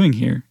are you doing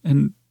here?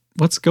 And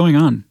what's going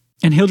on?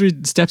 And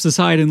Hildry steps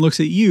aside and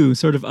looks at you,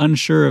 sort of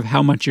unsure of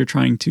how much you're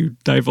trying to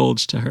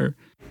divulge to her.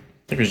 I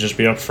think we should just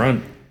be up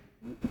front.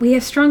 We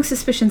have strong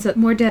suspicions that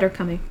more dead are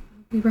coming.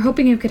 We were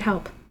hoping you could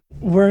help.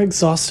 We're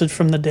exhausted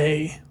from the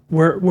day.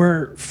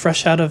 We're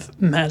fresh out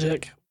of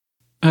magic.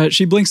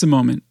 She blinks a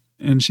moment.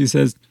 And she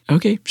says,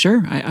 okay,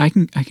 sure, I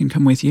can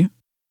come with you.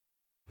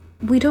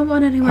 We don't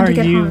want anyone to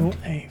get harmed.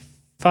 Are you a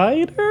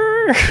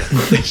fighter?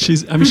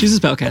 She's a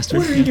spellcaster.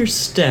 What are your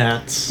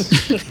stats?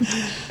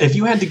 If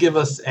you had to give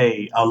us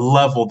a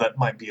level that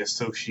might be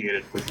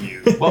associated with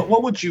you,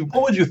 what would you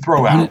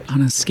throw out?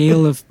 On a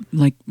scale of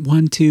like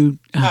 1 to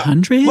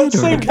 100? Let's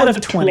say 1 of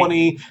to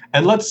 20,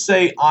 and let's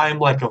say I'm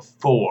like a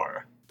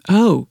 4.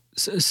 Oh,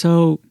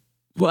 so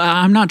well,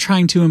 I'm not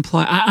trying to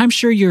imply. I'm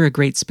sure you're a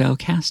great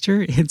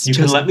spellcaster. You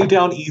can let me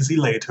down easy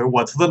later.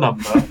 What's the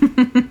number?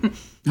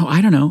 Oh,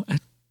 I don't know.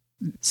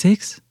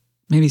 6?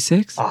 Maybe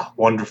 6? Ah,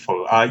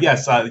 wonderful.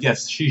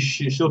 Yes.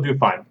 She'll do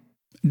fine.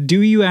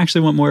 Do you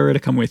actually want Moira to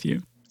come with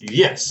you?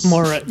 Yes.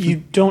 Moira, you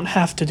don't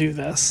have to do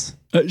this.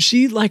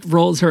 She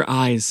rolls her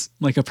eyes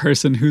like a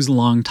person who's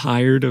long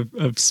tired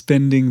of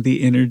spending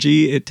the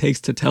energy it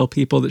takes to tell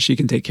people that she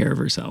can take care of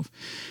herself.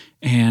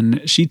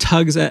 and she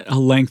tugs at a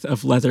length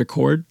of leather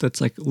cord that's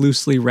like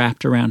loosely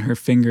wrapped around her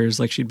fingers,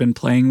 like she'd been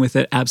playing with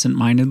it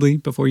absentmindedly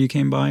before you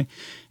came by.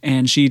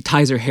 And she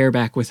ties her hair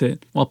back with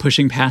it while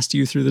pushing past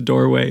you through the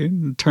doorway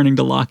and turning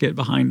to lock it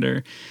behind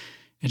her.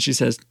 And she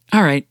says,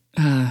 all right,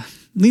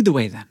 lead the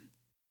way then.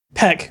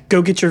 Peck,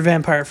 go get your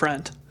vampire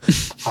friend.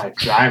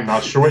 I'm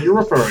not sure what you're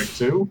referring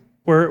to.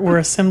 We're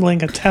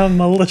assembling a town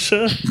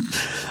militia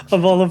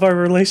of all of our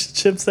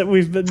relationships that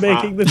we've been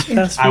making this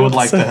past few I would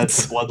like to head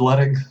episodes. to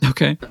bloodletting.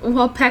 Okay.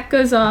 While Peck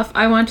goes off,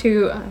 I want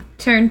to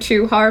turn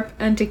to Harp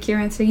and to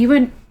Kira and say, you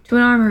went to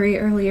an armory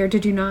earlier,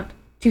 did you not?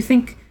 Do you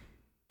think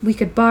we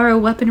could borrow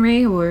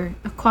weaponry or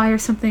acquire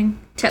something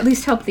to at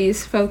least help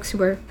these folks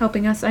who are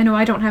helping us? I know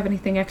I don't have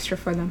anything extra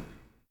for them.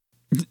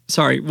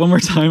 Sorry, one more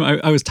time.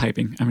 I was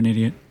typing. I'm an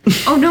idiot.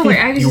 Oh, no,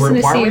 I was just going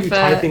to Why see were if... you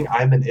typing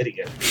I'm an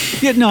idiot?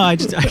 Yeah, no, I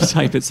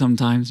type it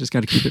sometimes. Just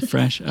got to keep it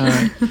fresh.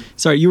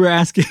 Sorry, you were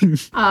asking.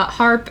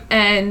 Harp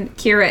and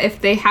Kira,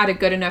 if they had a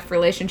good enough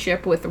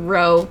relationship with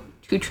Ro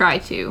to try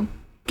to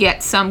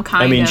get some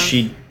kind of...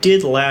 she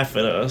did laugh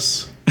at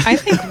us. I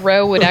think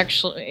Ro would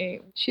actually...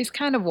 She's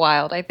kind of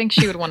wild. I think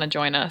she would want to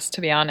join us,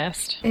 to be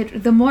honest.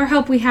 The more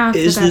help we have,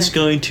 Is the better. this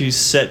going to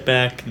set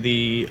back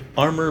the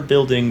armor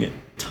building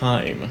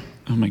time?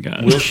 Oh my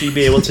god. Will she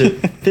be able to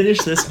finish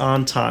this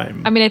on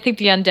time? I mean, I think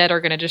the undead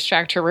are going to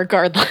distract her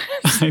regardless.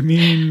 I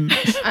mean,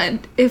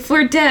 And if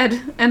we're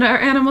dead and our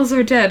animals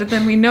are dead,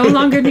 then we no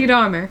longer need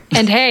armor.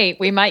 And hey,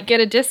 we might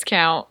get a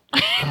discount.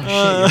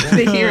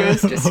 The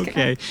heroes just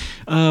okay.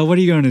 What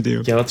are you going to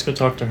do? Yeah, let's go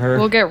talk to her.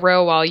 We'll get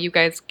Ro while you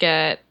guys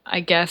get,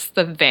 I guess,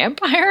 the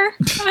vampire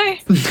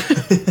guy.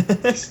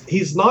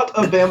 He's not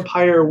a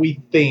vampire, we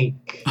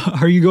think.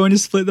 Are you going to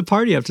split the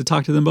party up to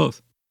talk to them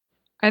both?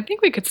 I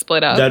think we could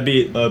split up. That'd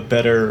be a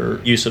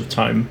better use of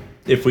time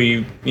if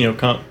we,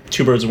 count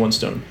two birds with one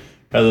stone,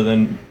 rather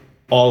than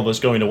all of us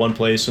going to one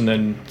place and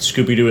then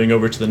Scooby-Dooing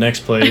over to the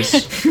next place.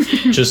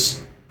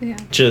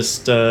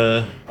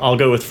 I'll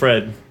go with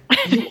Fred.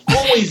 You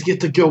always get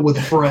to go with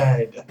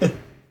Fred.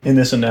 In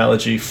this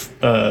analogy,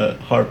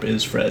 Harp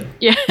is Fred.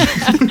 Yeah.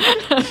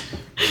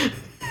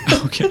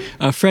 Okay.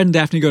 Fred and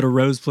Daphne go to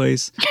Ro's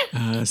place.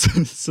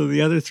 So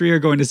the other three are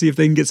going to see if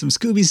they can get some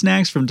Scooby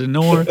snacks from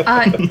Denor.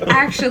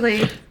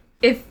 Actually,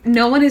 if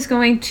no one is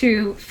going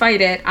to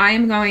fight it, I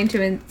am going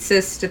to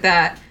insist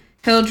that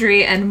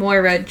Hildry and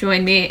Moira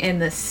join me in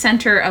the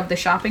center of the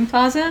shopping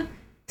plaza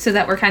so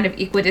that we're kind of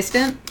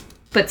equidistant,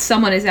 but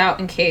someone is out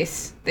in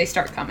case they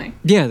start coming.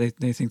 Yeah,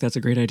 they think that's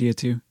a great idea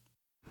too.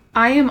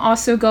 I am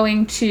also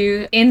going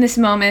to, in this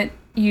moment,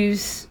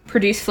 use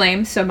Produce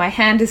Flame, so my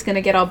hand is going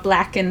to get all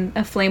black and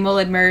a flame will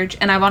emerge,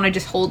 and I want to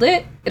just hold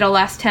it. It'll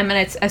last 10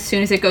 minutes. As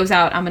soon as it goes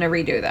out, I'm going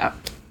to redo that.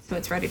 So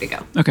it's ready to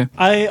go. Okay.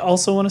 I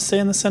also want to stay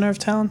in the center of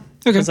town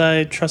Okay. because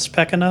I trust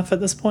Peck enough at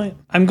this point.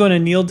 I'm going to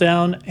kneel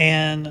down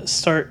and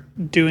start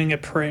doing a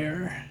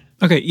prayer.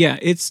 Okay, yeah,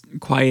 it's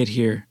quiet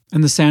here,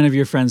 and the sound of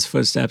your friends'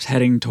 footsteps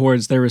heading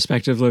towards their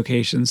respective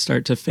locations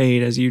start to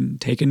fade as you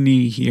take a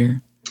knee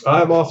here.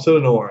 I'm off to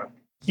Nora.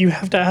 You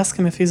have to ask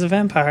him if he's a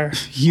vampire.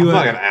 You, I'm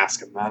not going to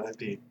ask him that. That'd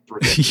be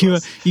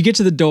ridiculous. you get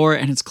to the door,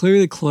 and it's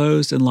clearly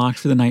closed and locked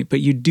for the night, but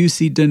you do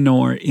see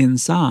Denor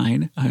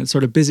inside,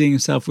 sort of busying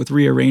himself with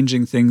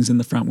rearranging things in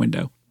the front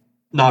window.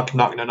 Knock,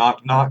 knock,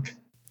 knock, knock.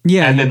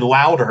 Yeah, And then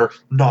louder,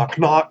 knock,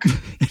 knock.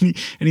 and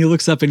he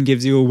looks up and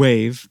gives you a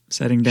wave,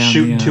 setting down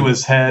Shoot the, to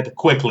his head.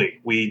 Quickly.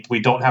 We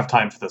don't have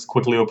time for this.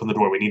 Quickly open the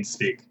door. We need to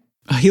speak.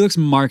 He looks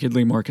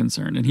markedly more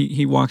concerned, and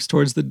he walks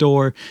towards the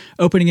door,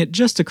 opening it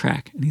just a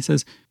crack, and he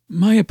says,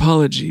 "My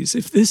apologies.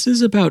 If this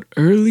is about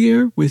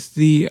earlier with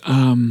the,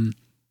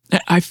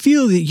 I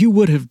feel that you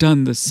would have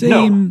done the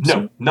same."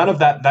 No, none of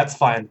that. That's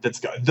fine. That's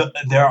good.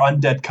 There are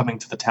undead coming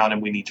to the town,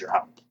 and we need your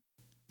help.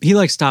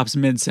 He stops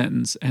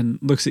mid-sentence and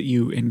looks at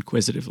you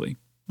inquisitively.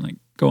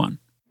 Go on.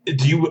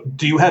 Do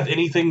you have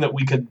anything that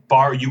we could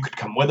borrow? You could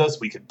come with us.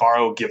 We could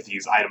borrow, give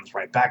these items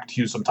right back to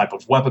you, some type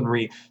of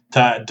weaponry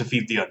to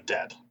defeat the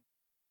undead.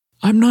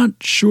 I'm not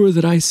sure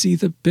that I see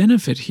the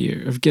benefit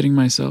here of getting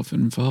myself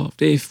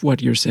involved, if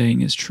what you're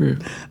saying is true.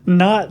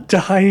 Not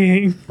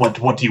dying.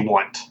 What do you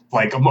want?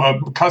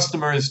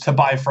 Customers to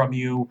buy from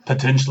you.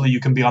 Potentially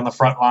you can be on the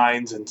front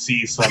lines and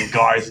see some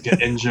guards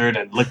get injured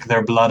and lick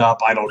their blood up.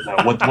 I don't know.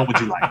 What would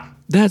you like?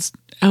 That's,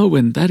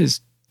 Elwyn, that is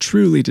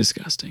truly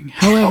disgusting.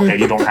 However, Okay,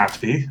 you don't have to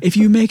be. if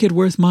you make it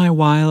worth my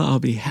while, I'll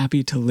be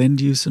happy to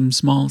lend you some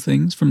small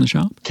things from the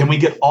shop. Can we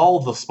get all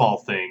the small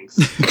things?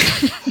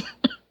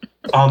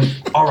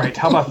 All right,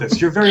 how about this?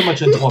 You're very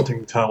much into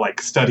wanting to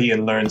study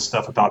and learn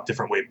stuff about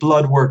different way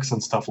blood works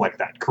and stuff like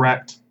that,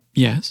 correct?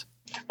 Yes.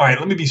 All right,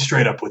 let me be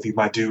straight up with you,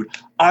 my dude.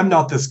 I'm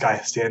not this guy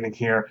standing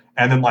here,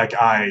 and then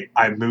I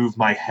move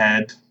my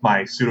head,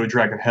 my pseudo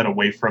dragon head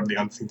away from the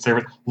unseen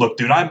servant. Look,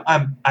 dude, I'm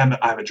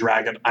a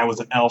dragon. I was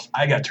an elf.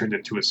 I got turned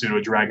into a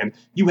pseudo dragon.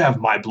 You have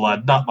my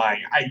blood, not my.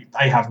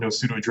 I have no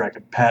pseudo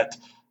dragon pet.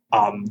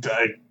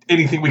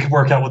 Anything we can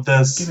work out with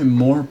this? Give him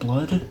more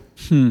blood?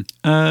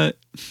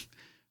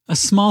 A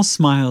small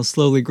smile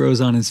slowly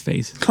grows on his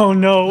face, Oh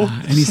no.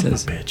 and he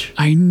says, Bitch.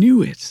 "I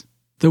knew it.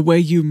 The way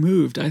you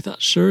moved, I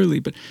thought surely,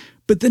 but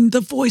then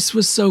the voice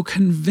was so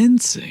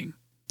convincing.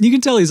 You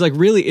can tell he's like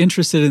really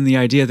interested in the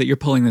idea that you're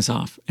pulling this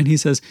off. And he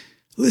says,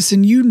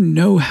 listen, you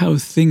know how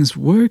things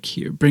work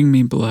here. Bring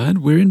me blood.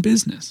 We're in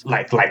business.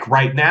 Like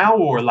right now?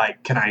 Or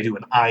like, can I do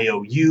an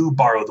IOU,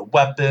 borrow the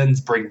weapons,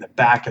 bring them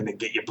back, and then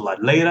get you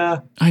blood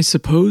later? I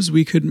suppose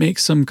we could make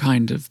some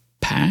kind of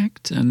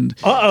pact, and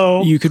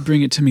Uh-oh. you could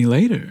bring it to me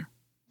later.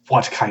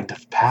 What kind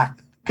of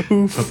pact?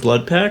 A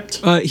blood pact?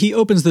 He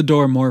opens the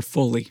door more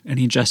fully, and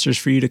he gestures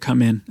for you to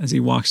come in as he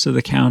walks to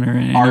the counter,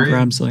 and Are he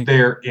grabs like...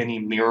 there any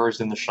mirrors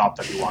in the shop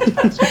that he walks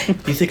past?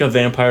 You think a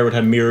vampire would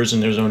have mirrors in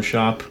their own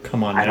shop?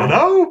 Come on, I don't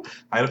know.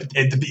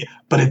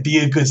 It'd be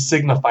a good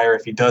signifier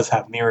if he does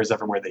have mirrors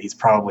everywhere that he's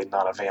probably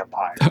not a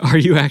vampire. Are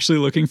you actually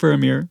looking for a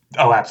mirror?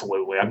 Oh,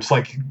 absolutely. I'm just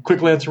like, quick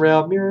glance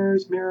around.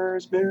 Mirrors.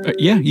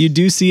 Yeah, you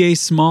do see a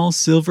small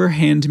silver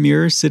hand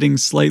mirror sitting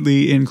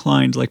slightly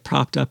inclined, like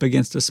propped up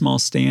against a small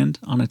stand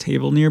on a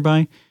table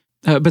nearby.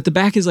 But the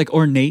back is like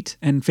ornate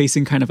and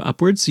facing kind of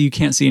upwards, so you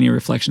can't see any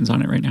reflections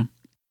on it right now.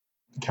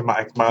 Can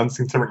my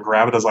unseen servant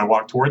grab it as I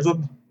walk towards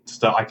him?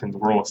 So I can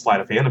roll a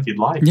sleight of hand if you'd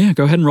like. Yeah,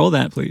 go ahead and roll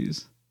that,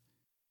 please.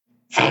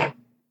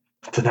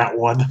 To that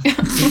one.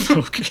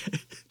 Okay.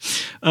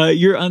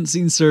 Your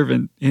unseen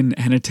servant, in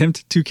an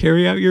attempt to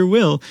carry out your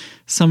will,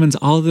 summons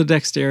all the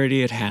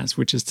dexterity it has,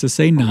 which is to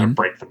say I'm gonna none,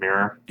 break the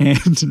mirror.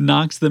 and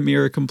knocks the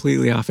mirror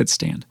completely off its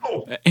stand.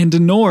 Oh, And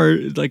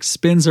Denor like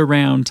spins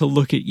around to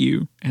look at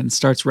you and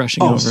starts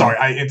rushing over. sorry.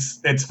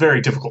 It's very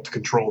difficult to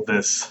control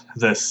this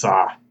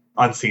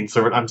unseen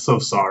servant. I'm so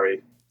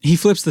sorry. He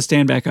flips the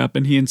stand back up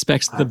and he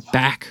inspects the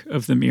back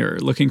of the mirror,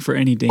 looking for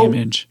any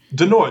damage.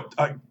 Denor,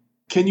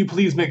 can you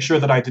please make sure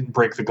that I didn't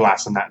break the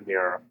glass in that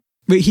mirror?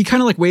 But he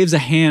kind of like waves a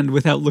hand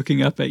without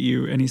looking up at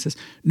you, and he says,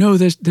 "No,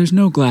 there's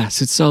no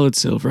glass. It's solid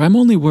silver. I'm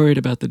only worried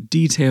about the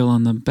detail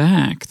on the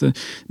back. The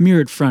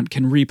mirrored front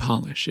can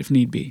repolish if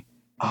need be."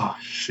 Oh,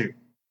 shoot.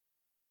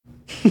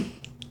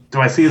 Do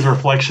I see his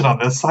reflection on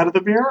this side of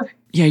the mirror?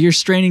 Yeah, you're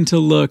straining to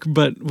look,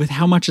 but with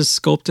how much is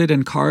sculpted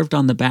and carved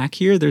on the back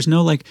here, there's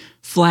no like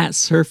flat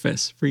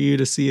surface for you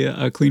to see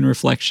a clean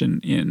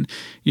reflection in.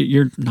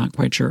 You're not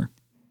quite sure.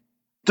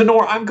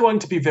 Denor, I'm going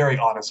to be very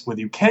honest with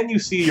you. Can you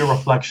see your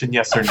reflection,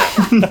 yes or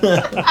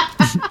no?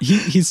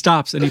 He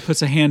stops and he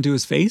puts a hand to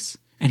his face,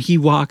 and he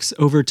walks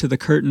over to the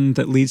curtain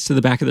that leads to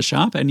the back of the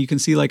shop, and you can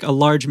see like a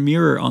large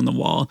mirror on the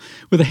wall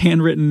with a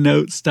handwritten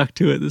note stuck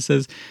to it that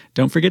says,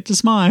 "Don't forget to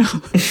smile,"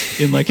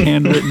 in like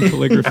handwritten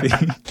calligraphy.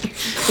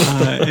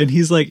 And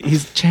he's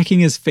checking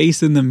his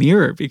face in the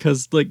mirror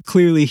because like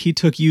clearly he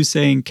took you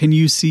saying, "Can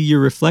you see your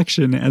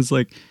reflection?" as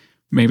like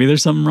maybe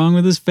there's something wrong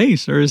with his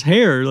face or his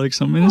hair, like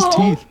something in his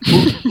teeth.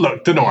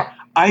 Look, Denor,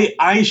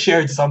 I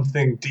shared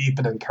something deep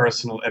and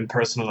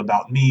impersonal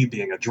about me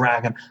being a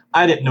dragon.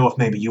 I didn't know if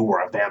maybe you were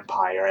a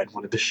vampire and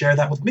wanted to share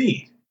that with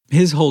me.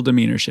 His whole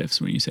demeanor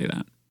shifts when you say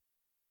that.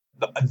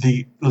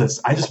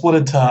 Listen, I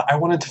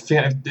wanted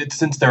to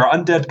since there are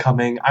undead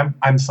coming,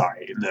 I'm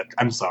sorry. Look,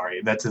 I'm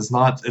sorry.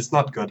 It's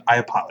not good. I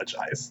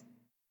apologize.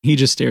 He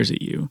just stares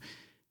at you.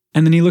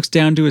 And then he looks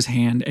down to his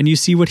hand, and you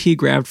see what he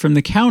grabbed from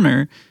the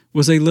counter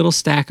was a little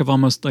stack of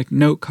almost like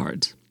note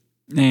cards.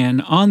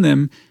 And on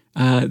them,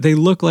 they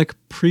look like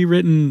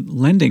pre-written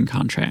lending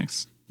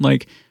contracts.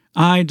 Like,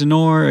 I,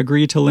 Denor,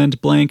 agree to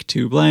lend blank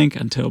to blank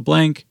until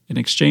blank in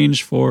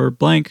exchange for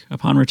blank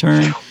upon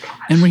return.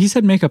 And when he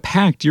said make a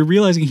pact, you're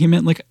realizing he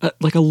meant like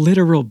a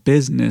literal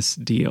business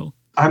deal.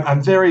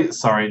 I'm very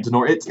sorry,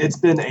 Denor. It's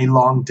been a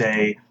long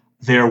day.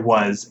 There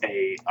was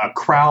a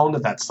crown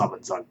that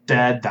summons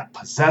undead that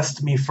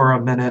possessed me for a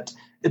minute.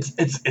 It's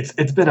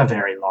been a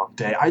very long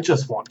day. I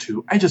just want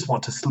to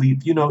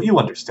sleep. You know, you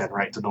understand,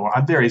 right, Denor?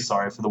 I'm very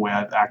sorry for the way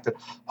I've acted.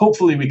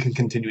 Hopefully we can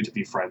continue to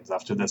be friends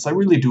after this. I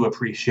really do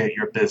appreciate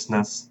your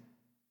business.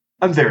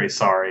 I'm very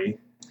sorry.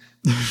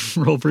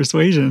 Roll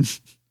persuasion.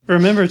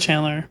 Remember,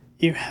 Chandler,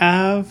 you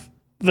have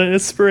the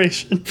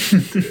inspiration.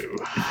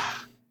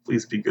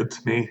 Please be good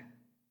to me.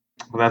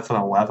 Well, that's an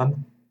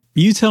 11.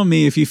 You tell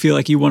me if you feel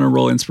like you want to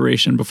roll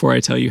inspiration before I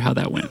tell you how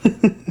that went.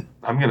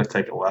 I'm going to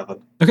take 11.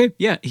 Okay,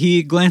 yeah.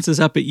 He glances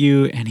up at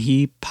you and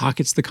he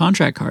pockets the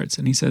contract cards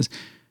and he says,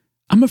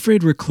 "I'm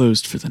afraid we're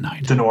closed for the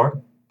night."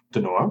 Denor,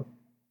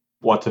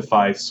 what if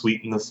I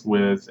sweeten this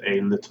with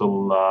a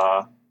little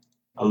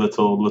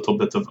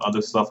bit of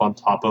other stuff on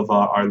top of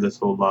our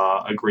little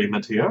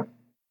agreement here?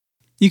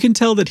 You can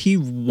tell that he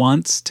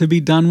wants to be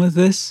done with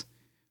this,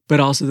 but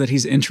also that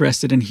he's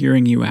interested in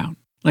hearing you out.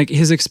 Like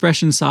his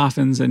expression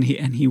softens and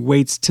he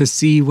waits to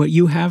see what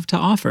you have to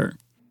offer.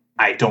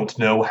 I don't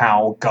know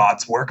how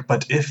gods work,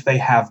 but if they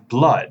have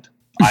blood,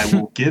 I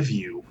will give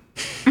you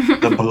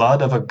the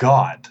blood of a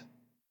god.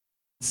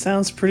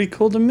 Sounds pretty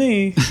cool to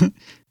me.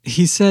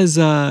 He says,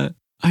 I'd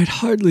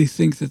hardly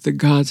think that the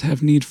gods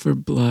have need for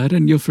blood,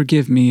 and you'll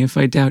forgive me if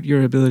I doubt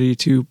your ability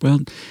to,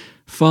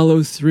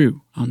 follow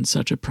through on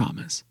such a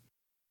promise.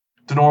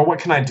 Denor, what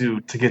can I do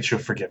to get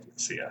your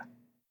forgiveness here?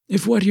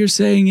 If what you're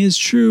saying is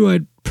true,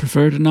 I'd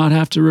prefer to not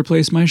have to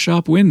replace my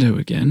shop window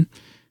again.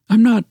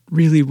 I'm not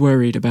really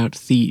worried about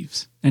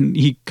thieves. And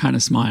he kind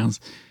of smiles.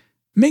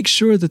 make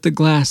sure that the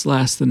glass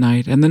lasts the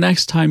night, and the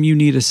next time you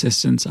need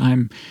assistance,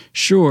 I'm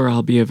sure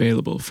I'll be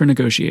available for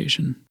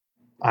negotiation.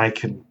 I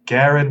can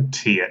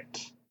guarantee it.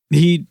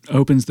 He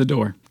opens the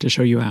door to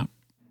show you out.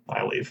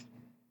 I leave.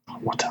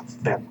 What a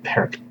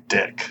vampiric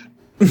dick.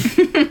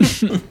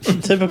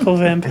 Typical I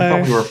thought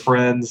vampire. we were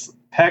friends.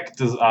 Peck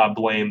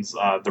blames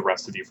the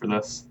rest of you for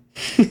this.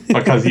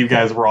 Because you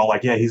guys were all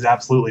like, yeah, he's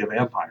absolutely a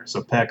vampire.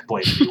 So Peck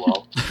blames you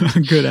all.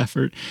 Good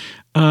effort.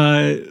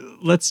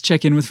 Let's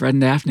check in with Fred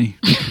and Daphne.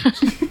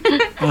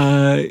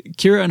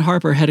 Kira and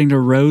Harp are heading to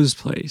Rose's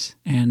place.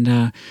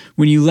 And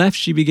when you left,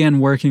 she began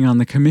working on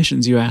the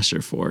commissions you asked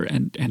her for.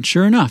 And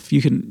sure enough,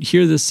 you can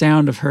hear the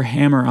sound of her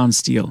hammer on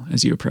steel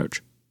as you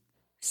approach.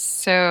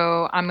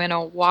 So I'm going to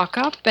walk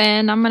up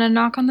and I'm going to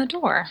knock on the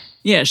door.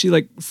 Yeah, she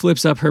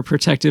flips up her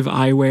protective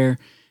eyewear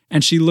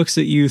and she looks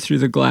at you through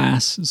the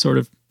glass, sort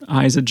of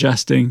eyes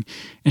adjusting,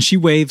 and she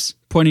waves,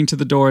 pointing to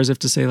the door as if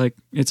to say,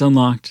 it's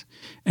unlocked.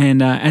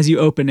 And as you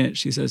open it,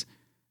 she says,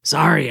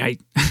 "Sorry,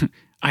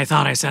 I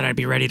thought I said I'd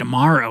be ready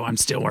tomorrow. I'm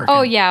still working."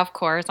 Oh, yeah, of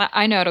course.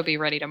 I know it'll be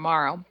ready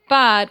tomorrow.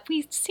 But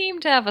we seem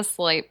to have a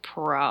slight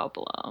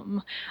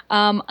problem.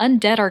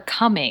 Undead are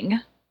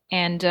coming,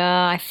 and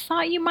I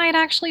thought you might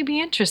actually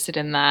be interested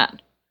in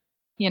that.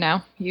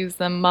 Use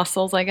them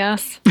muscles, I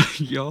guess.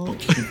 Y'all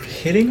keep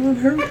hitting on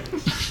her?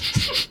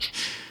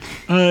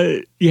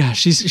 Yeah,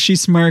 she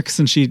smirks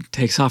and she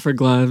takes off her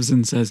gloves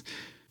and says,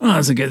 "Well,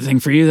 that's a good thing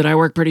for you that I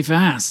work pretty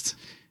fast."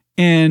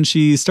 And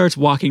she starts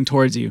walking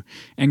towards you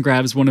and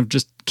grabs one of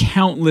just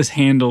countless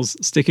handles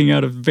sticking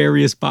out of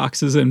various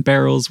boxes and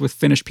barrels with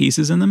finished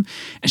pieces in them.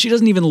 And she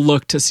doesn't even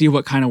look to see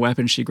what kind of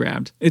weapon she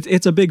grabbed.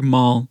 It's a big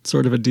maul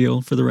sort of a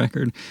deal, for the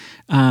record.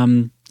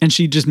 And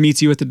she just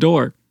meets you at the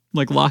door,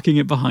 locking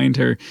it behind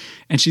her.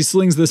 And she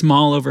slings this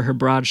maul over her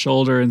broad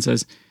shoulder and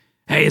says,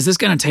 "Hey, is this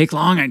going to take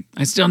long?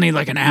 I still need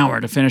an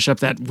hour to finish up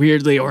that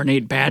weirdly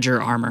ornate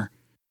badger armor."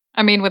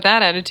 I mean, with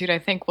that attitude, I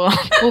think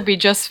we'll be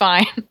just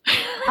fine.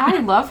 I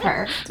love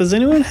her. Does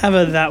anyone have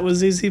a "that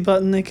was easy"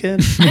 button they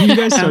could? When you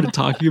guys started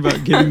talking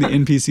about getting the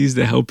NPCs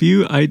to help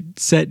you, I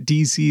set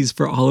DCs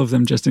for all of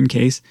them just in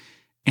case,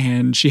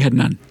 and she had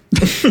none.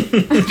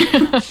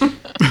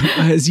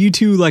 As you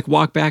two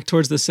walk back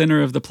towards the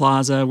center of the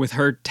plaza with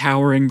her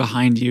towering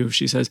behind you,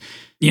 she says,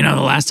 "The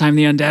last time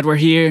the undead were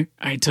here,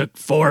 I took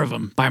 4 of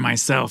them by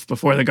myself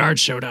before the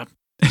guards showed up."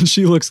 And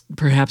she looks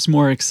perhaps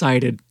more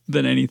excited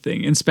than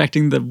anything,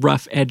 inspecting the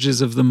rough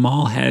edges of the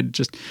maul head,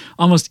 just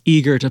almost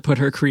eager to put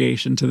her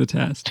creation to the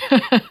test.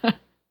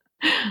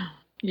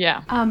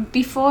 Yeah.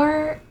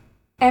 Before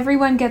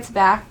everyone gets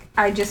back,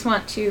 I just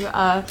want to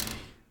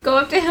go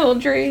up to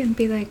Hildry and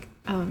be like,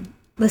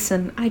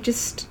 "Listen,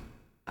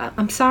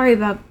 I'm sorry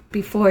about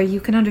before. You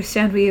can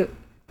understand we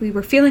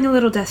were feeling a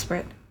little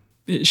desperate."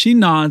 She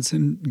nods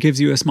and gives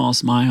you a small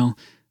smile.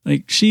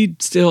 She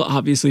still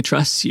obviously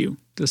trusts you,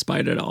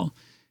 despite it all.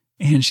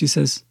 And she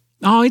says,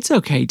 "Oh, it's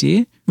okay,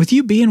 dear. With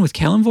you being with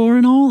Kellenvor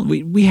and all,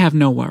 we have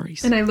no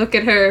worries." And I look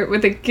at her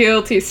with a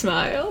guilty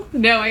smile,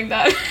 knowing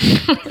that.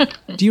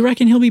 "Do you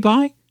reckon he'll be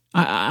by?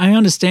 I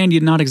understand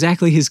you're not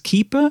exactly his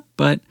keeper,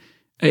 but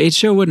it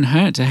sure wouldn't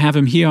hurt to have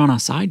him here on our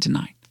side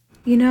tonight."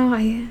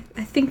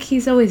 I think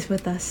he's always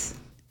with us.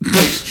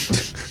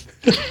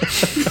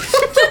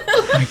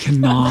 I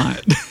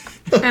cannot.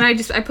 And I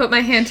put my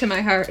hand to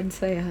my heart and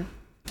say,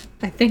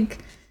 I think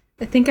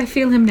I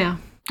feel him now.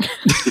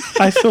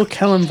 I feel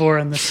Kellenvor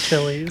in this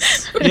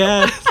Phillies.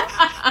 Yeah.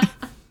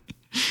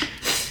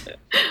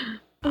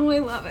 Oh, I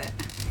love it.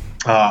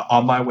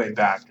 On my way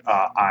back,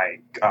 I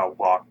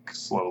walk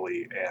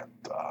slowly and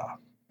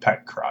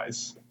Peck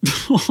cries.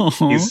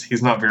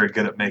 He's not very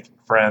good at making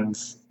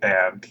friends,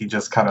 and he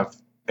just kind of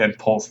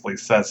impulsively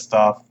says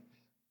stuff,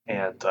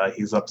 and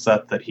he's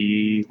upset that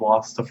he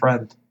lost a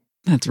friend.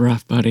 That's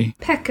rough, buddy.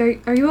 Peck,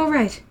 are you all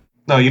right?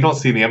 No, you don't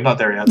see me. I'm not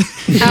there yet.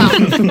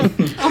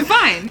 Oh,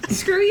 fine.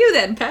 Screw you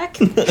then, Peck.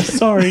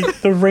 Sorry,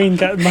 the rain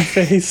got in my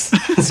face.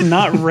 It's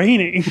not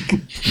raining.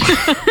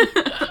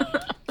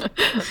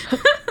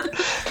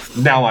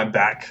 Now I'm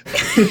back.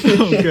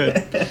 Oh,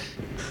 good.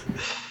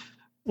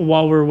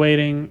 While we're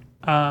waiting,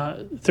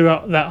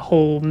 throughout that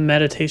whole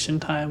meditation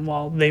time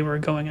while they were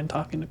going and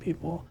talking to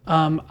people,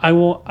 I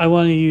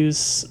want to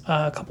use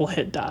a couple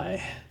hit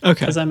die.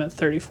 Okay. Because I'm at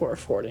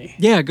 34/40.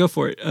 Yeah, go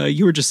for it.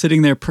 You were just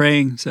sitting there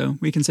praying, so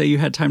we can say you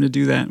had time to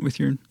do that with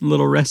your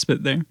little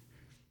respite there.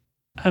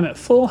 I'm at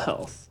full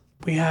health.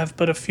 We have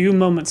but a few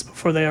moments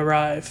before they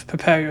arrive.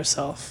 Prepare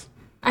yourself.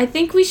 I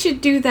think we should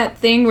do that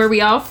thing where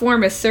we all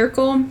form a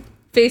circle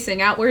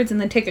facing outwards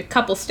and then take a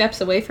couple steps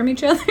away from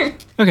each other.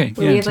 Okay,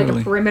 Where yeah, we have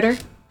totally. a perimeter.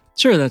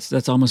 Sure,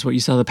 that's almost what you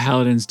saw the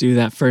paladins do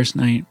that first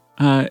night.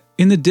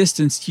 In the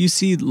distance, you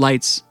see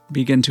lights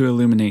begin to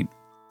illuminate.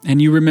 And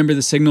you remember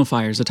the signal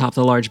fires atop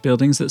the large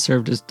buildings that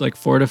served as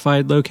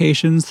fortified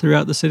locations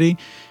throughout the city.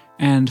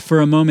 And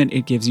for a moment,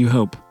 it gives you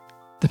hope.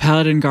 The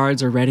paladin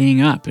guards are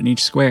readying up in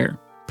each square,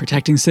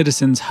 protecting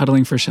citizens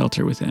huddling for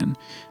shelter within.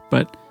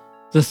 But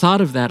the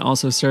thought of that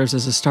also serves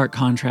as a stark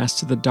contrast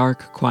to the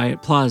dark,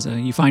 quiet plaza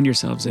you find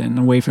yourselves in,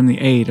 away from the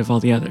aid of all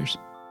the others.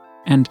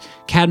 And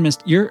Cadmus,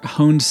 your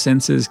honed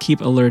senses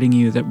keep alerting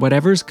you that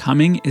whatever's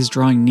coming is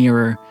drawing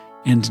nearer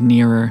and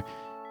nearer,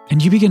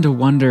 and you begin to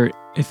wonder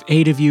if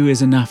 8 of you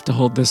is enough to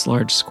hold this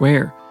large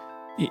square,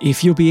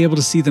 if you'll be able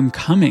to see them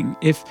coming,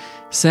 if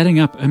setting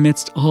up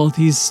amidst all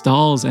these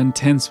stalls and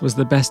tents was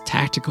the best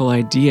tactical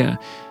idea.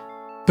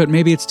 But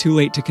maybe it's too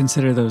late to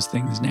consider those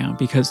things now,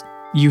 because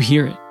you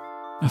hear it,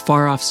 a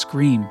far-off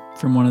scream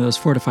from one of those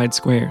fortified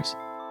squares.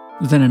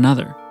 Then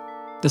another,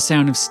 the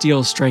sound of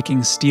steel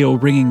striking steel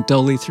ringing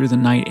dully through the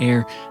night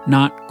air,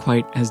 not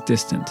quite as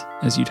distant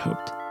as you'd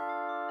hoped.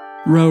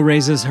 Ro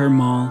raises her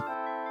maul,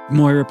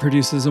 Moira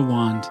produces a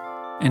wand,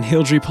 and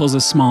Hildry pulls a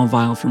small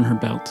vial from her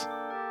belt.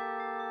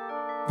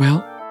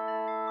 Well,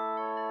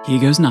 here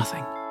goes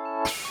nothing.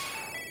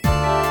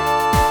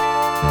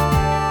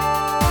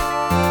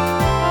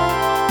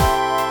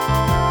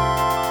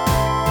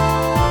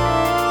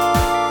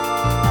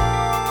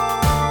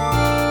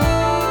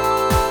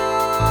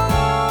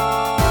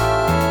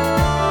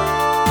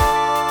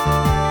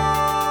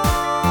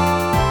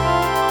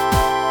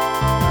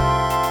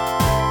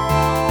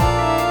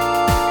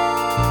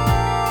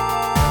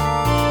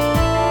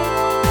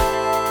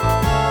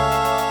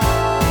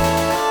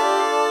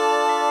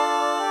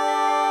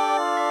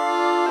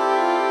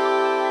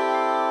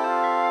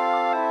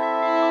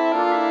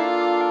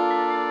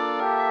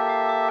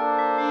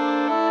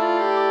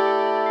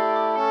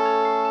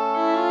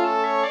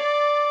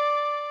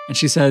 And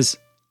she says,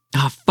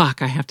 "Ah,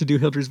 fuck, I have to do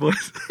Hildry's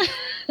voice."